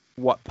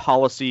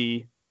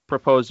policy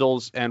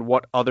proposals and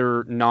what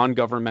other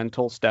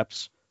non-governmental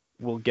steps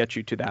will get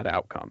you to that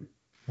outcome.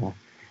 Yeah.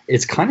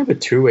 It's kind of a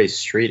two-way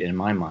street in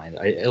my mind.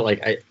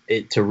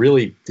 To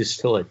really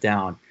distill it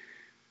down,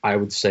 I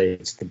would say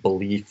it's the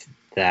belief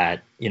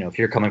that, if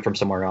you're coming from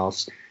somewhere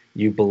else,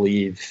 you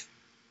believe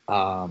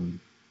in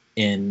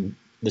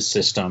the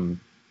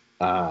system,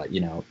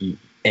 your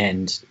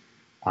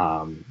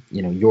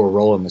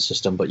role in the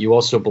system, but you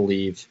also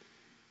believe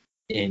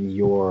in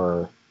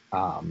your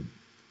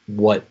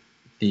what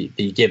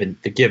the give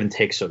and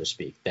take, so to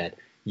speak, that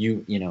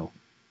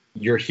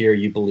you're here,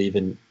 you believe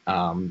in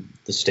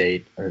the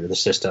state or the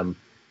system,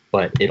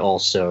 but it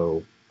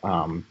also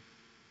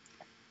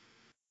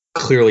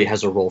clearly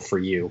has a role for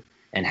you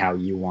and how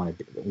you want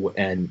to,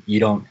 and you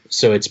don't.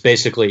 So it's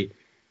basically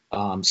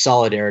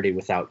solidarity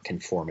without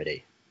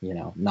conformity.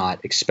 Not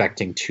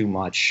expecting too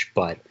much,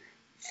 but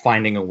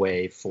finding a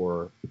way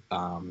for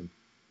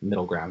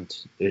middle ground,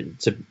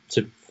 to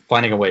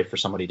finding a way for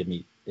somebody to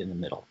meet in the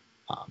middle.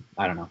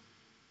 I don't know.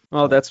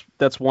 Well,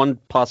 that's one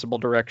possible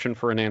direction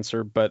for an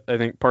answer, but I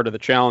think part of the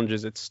challenge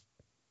is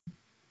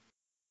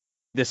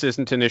this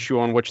isn't an issue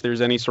on which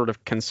there's any sort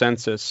of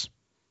consensus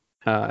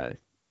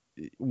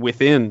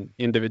within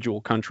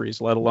individual countries,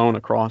 let alone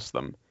across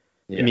them.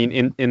 Yeah. I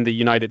mean, in the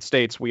United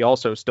States, we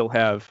also still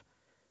have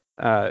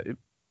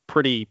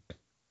pretty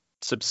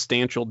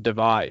substantial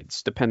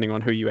divides, depending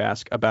on who you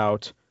ask,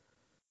 about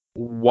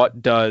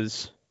what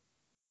does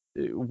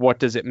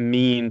it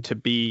mean to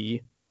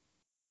be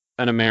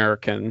an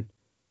American,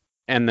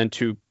 and then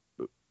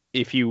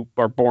if you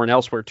are born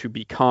elsewhere, to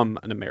become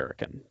an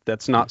American.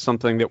 That's not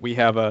something that we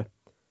have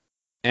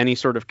any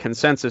sort of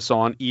consensus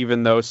on,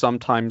 even though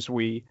sometimes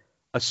we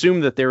assume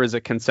that there is a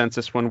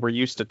consensus when we're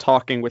used to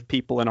talking with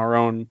people in our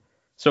own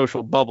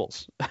social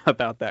bubbles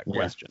about that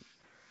question.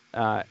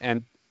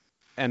 And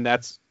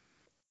that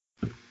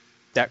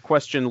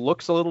question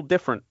looks a little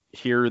different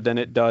here than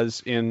it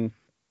does in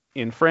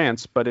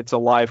France, but it's a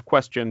live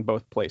question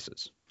both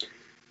places.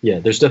 Yeah,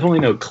 there's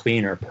definitely no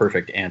clean or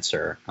perfect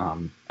answer.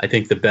 I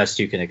think the best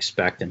you can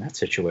expect in that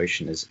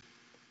situation is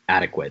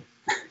adequate.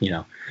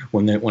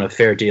 When a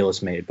fair deal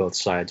is made, both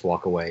sides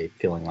walk away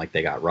feeling like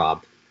they got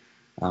robbed.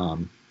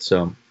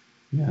 So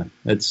yeah,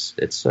 it's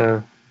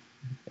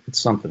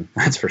something,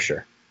 that's for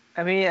sure.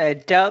 I mean, I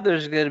doubt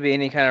there's going to be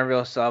any kind of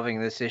real solving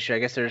this issue. I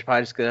guess they're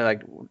probably just going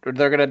to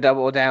they're going to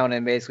double down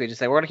and basically just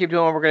say, we're going to keep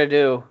doing what we're going to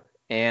do.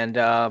 And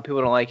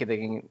people don't like it, they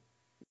can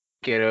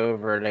get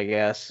over it, I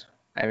guess.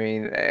 I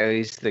mean, at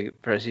least the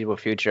foreseeable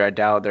future, I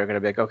doubt they're going to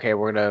be like, okay,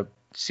 we're going to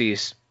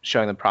cease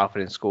showing the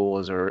profit in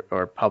schools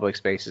or public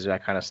spaces,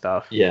 that kind of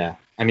stuff. Yeah.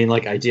 I mean,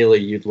 ideally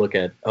you'd look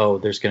at,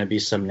 there's going to be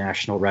some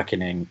national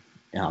reckoning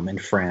in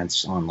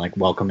France on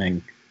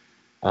welcoming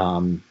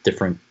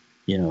different,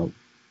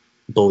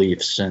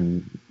 beliefs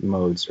and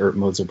modes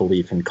of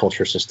belief and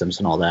culture systems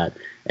and all that.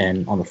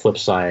 And on the flip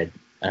side,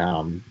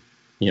 a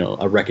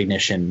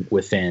recognition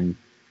within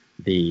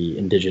the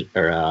indigenous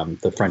or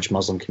the French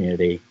Muslim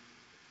community.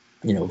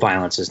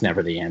 Violence is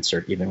never the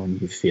answer, even when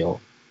you feel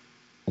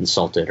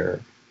insulted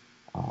or,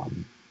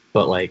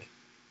 but a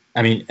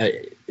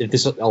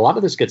lot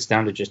of this gets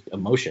down to just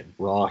emotion,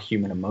 raw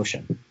human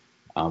emotion,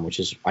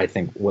 which is, I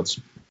think, what's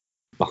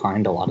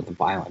behind a lot of the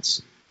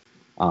violence.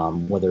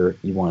 Whether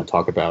you want to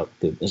talk about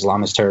the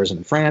Islamist terrorism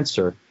in France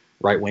or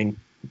right-wing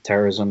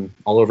terrorism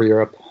all over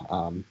Europe.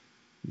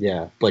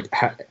 You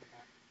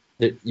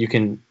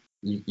can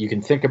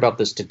think about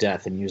this to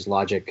death and use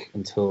logic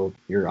until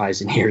your eyes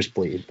and ears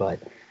bleed,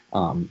 but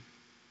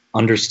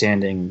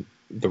understanding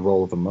the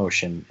role of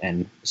emotion,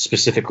 and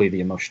specifically the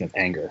emotion of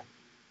anger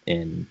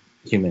in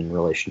human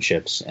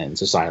relationships and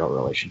societal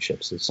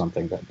relationships, is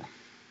something that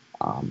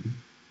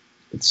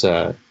it's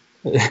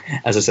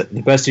as I said,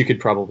 the best you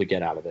could probably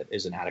get out of it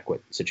is an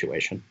adequate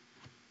situation,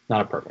 not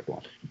a perfect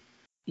one.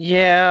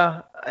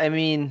 Yeah, I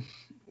mean,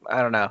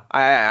 I don't know.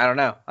 I don't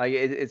know.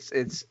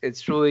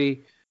 It's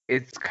really,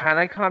 it's kind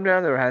of calmed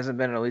down. There hasn't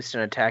been at least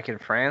an attack in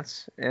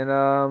France in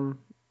a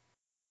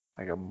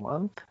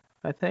month,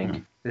 I think.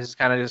 Mm-hmm. This is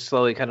kind of just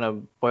slowly kind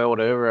of boiled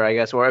over, I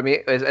guess. Or I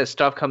mean, as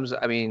stuff comes,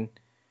 I mean,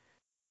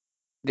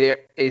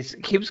 it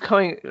keeps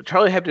coming.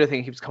 Charlie Hebdo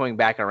thing keeps coming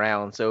back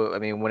around. So I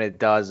mean, when it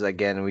does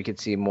again, we could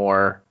see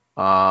more.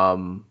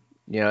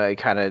 It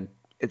kind of,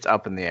 it's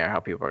up in the air how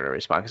people are going to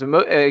respond.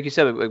 Because like you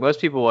said, most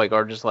people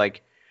are just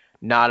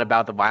not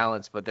about the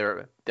violence, but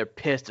they're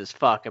pissed as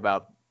fuck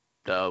about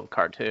the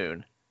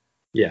cartoon.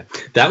 Yeah,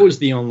 that was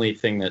the only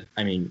thing that,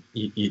 I mean,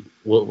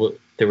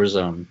 there was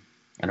I don't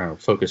know,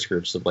 focus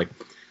groups of like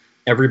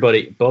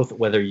everybody, both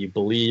whether you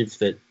believe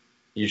that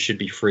you should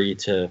be free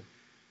to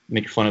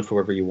make fun of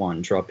whoever you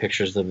want, draw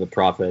pictures of the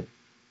prophet,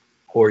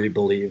 or you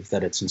believe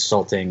that it's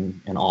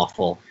insulting and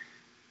awful.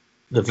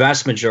 The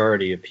vast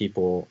majority of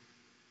people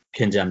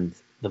condemned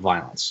the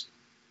violence.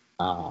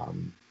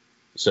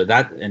 So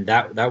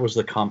that was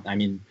I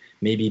mean,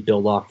 maybe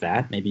build off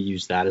that, maybe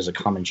use that as a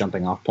common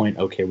jumping off point.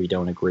 Okay, we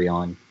don't agree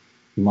on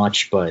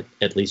much, but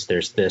at least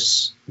there's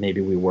this.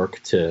 Maybe we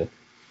work to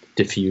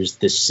diffuse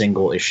this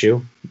single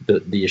issue,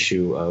 the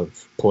issue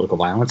of political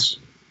violence.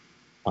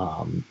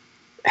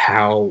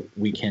 How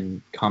we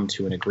can come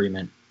to an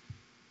agreement,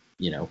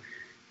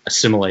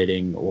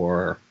 assimilating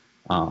or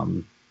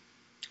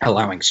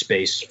allowing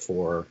space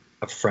for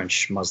a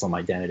French Muslim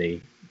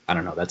identity. I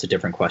don't know. That's a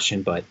different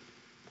question, but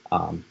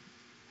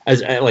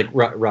as like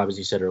Rob, as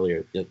you said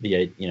earlier,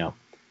 the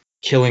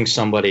killing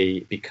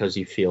somebody because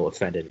you feel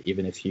offended,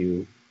 even if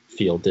you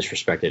feel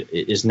disrespected,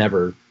 is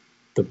never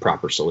the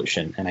proper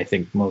solution. And I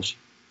think most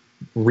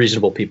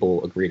reasonable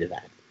people agree to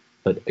that.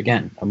 But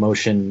again,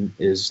 emotion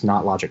is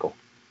not logical.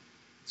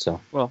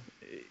 So well,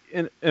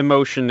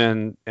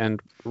 emotion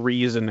and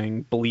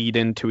reasoning bleed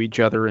into each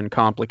other in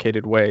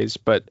complicated ways.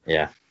 But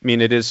yeah, I mean,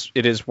 it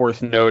is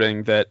worth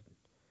noting that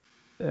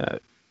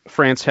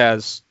France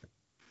has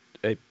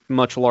a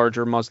much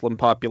larger Muslim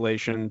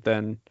population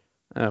than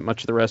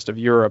much of the rest of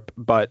Europe.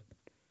 But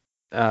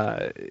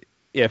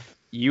if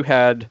you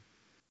had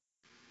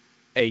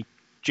a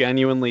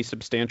genuinely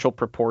substantial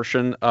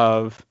proportion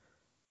of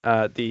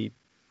the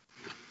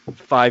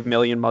 5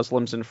 million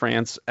Muslims in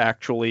France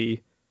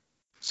actually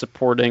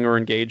supporting or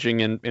engaging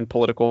in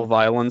political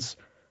violence,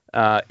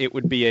 it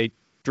would be a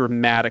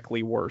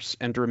dramatically worse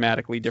and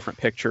dramatically different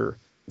picture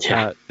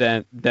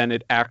than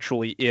it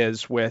actually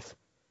is with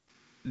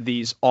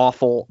these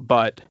awful,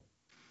 but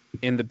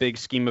in the big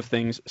scheme of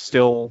things,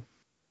 still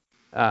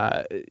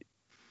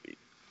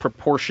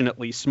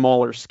proportionately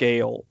smaller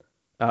scale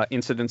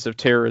incidents of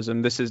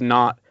terrorism. This is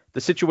not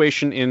the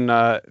situation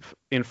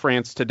in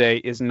France today.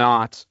 Is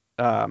not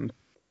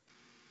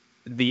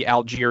the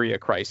Algeria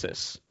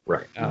crisis,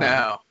 right?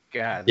 No,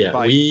 God, yeah,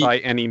 by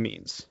any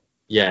means.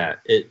 Yeah,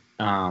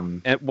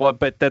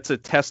 but that's a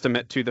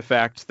testament to the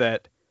fact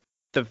that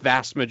the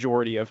vast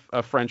majority of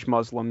French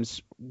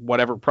Muslims,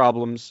 whatever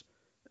problems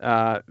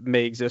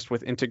may exist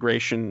with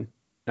integration,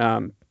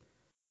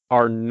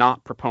 are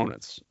not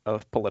proponents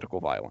of political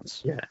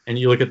violence. Yeah, and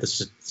you look at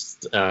this,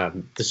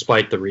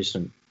 despite the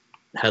recent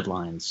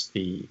headlines,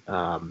 the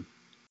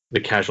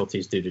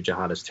casualties due to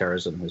jihadist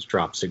terrorism has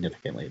dropped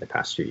significantly the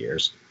past few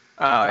years.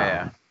 Oh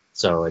yeah.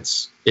 So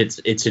it's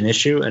an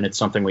issue, and it's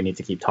something we need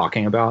to keep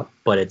talking about.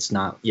 But it's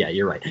not. Yeah,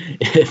 you're right.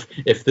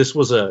 If this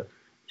was a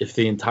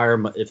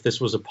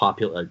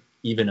popular,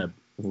 even a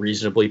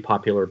reasonably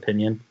popular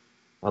opinion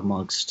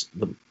amongst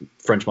the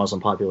French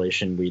Muslim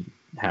population, we'd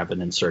have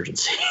an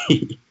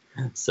insurgency.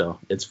 So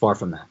it's far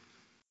from that.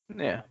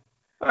 Yeah.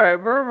 All right,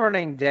 we're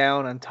running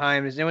down on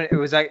time. Was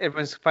that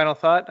everyone's final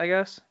thought, I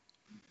guess?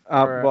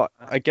 Well,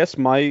 I guess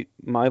my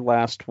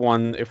last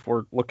one, if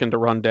we're looking to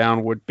run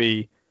down, would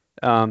be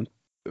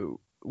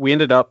we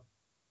ended up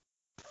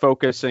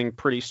focusing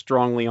pretty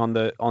strongly on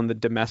the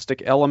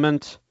domestic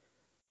element,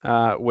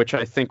 which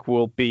I think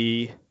will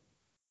be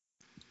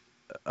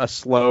a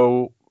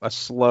slow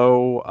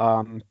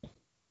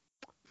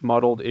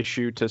muddled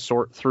issue to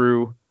sort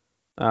through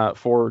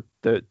for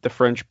the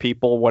French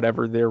people,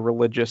 whatever their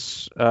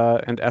religious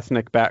and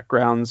ethnic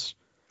backgrounds.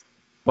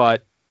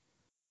 But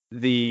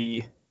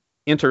the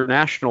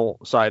international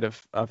side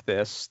of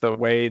this, the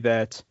way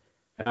that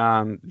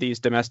these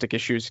domestic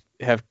issues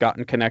have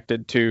gotten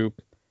connected to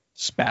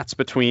spats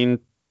between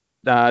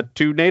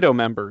two NATO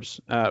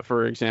members,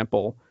 for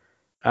example,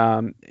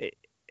 and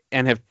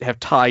have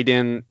tied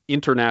in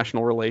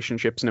international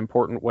relationships in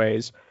important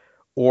ways,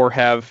 or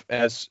have,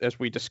 as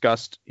we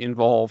discussed,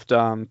 involved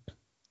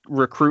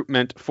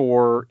recruitment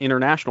for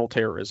international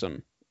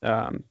terrorism,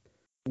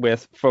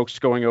 with folks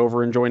going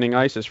over and joining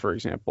ISIS, for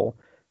example.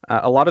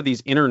 A lot of these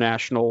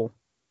international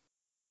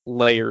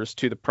layers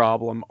to the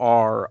problem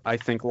are, I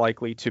think,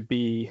 likely to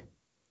be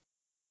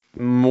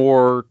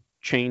more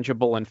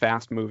changeable and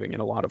fast moving in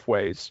a lot of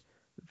ways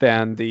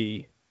than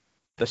the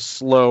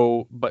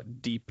slow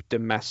but deep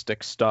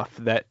domestic stuff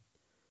that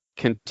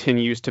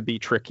continues to be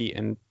tricky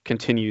and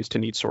continues to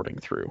need sorting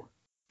through.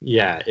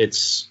 Yeah,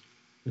 it's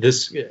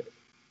this.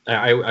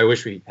 I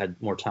wish we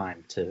had more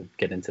time to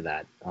get into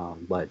that,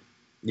 but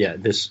yeah,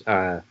 this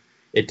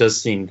it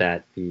does seem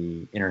that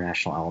the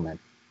international element,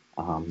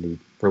 the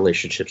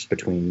relationships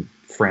between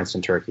France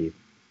and Turkey,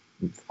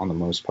 on the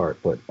most part,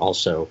 but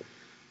also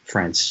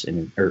France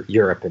or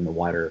Europe and the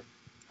wider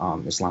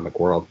Islamic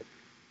world,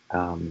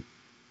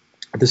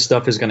 this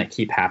stuff is going to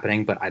keep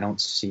happening, but I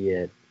don't see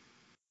it.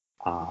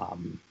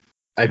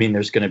 I mean,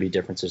 there's going to be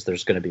differences.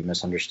 There's going to be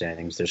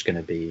misunderstandings. There's going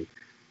to be,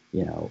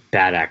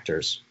 bad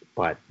actors.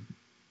 But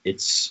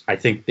I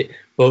think that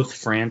both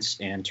France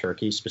and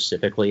Turkey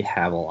specifically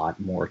have a lot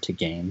more to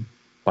gain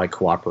by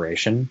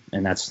cooperation,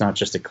 and that's not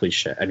just a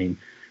cliche. I mean,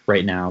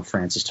 right now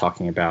France is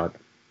talking about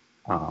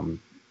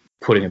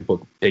putting a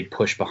big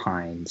push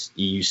behind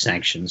EU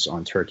sanctions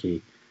on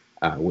Turkey,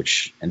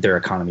 and their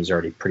economy is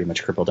already pretty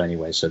much crippled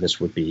anyway, so this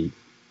would be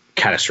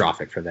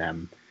catastrophic for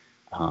them.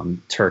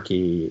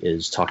 Turkey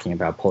is talking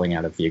about pulling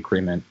out of the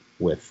agreement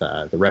with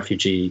the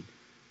refugee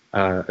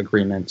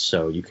agreement,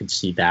 so you could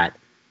see that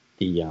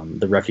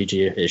the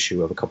refugee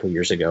issue of a couple of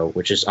years ago,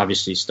 which has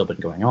obviously still been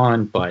going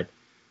on, but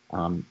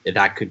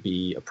that could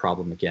be a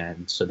problem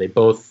again. So they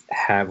both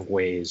have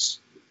ways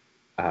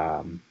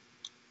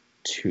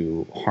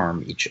to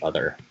harm each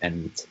other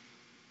and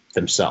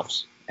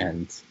themselves.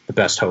 And the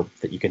best hope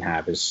that you can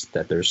have is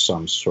that there's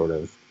some sort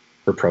of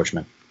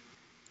rapprochement.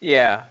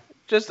 Yeah,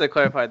 just to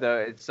clarify though,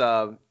 it's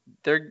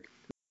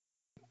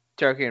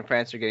Turkey and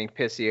France are getting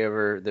pissy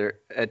over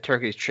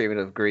Turkey's treatment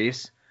of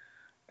Greece.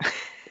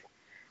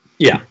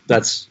 Yeah,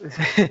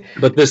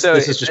 but this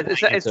is just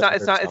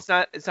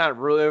it's not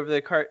really over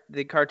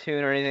the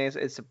cartoon or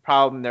anything. It's a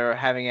problem they're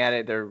having at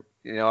it. They're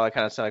all that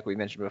kind of stuff like we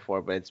mentioned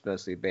before, but it's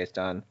mostly based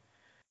on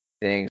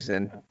things.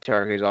 And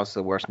Turkey is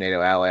also the worst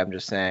NATO ally. I'm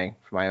just saying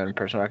for my own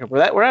personal record.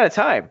 We're out of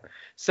time.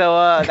 So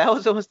that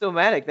was almost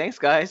Nomadic. Thanks,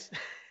 guys.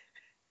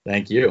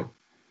 Thank you.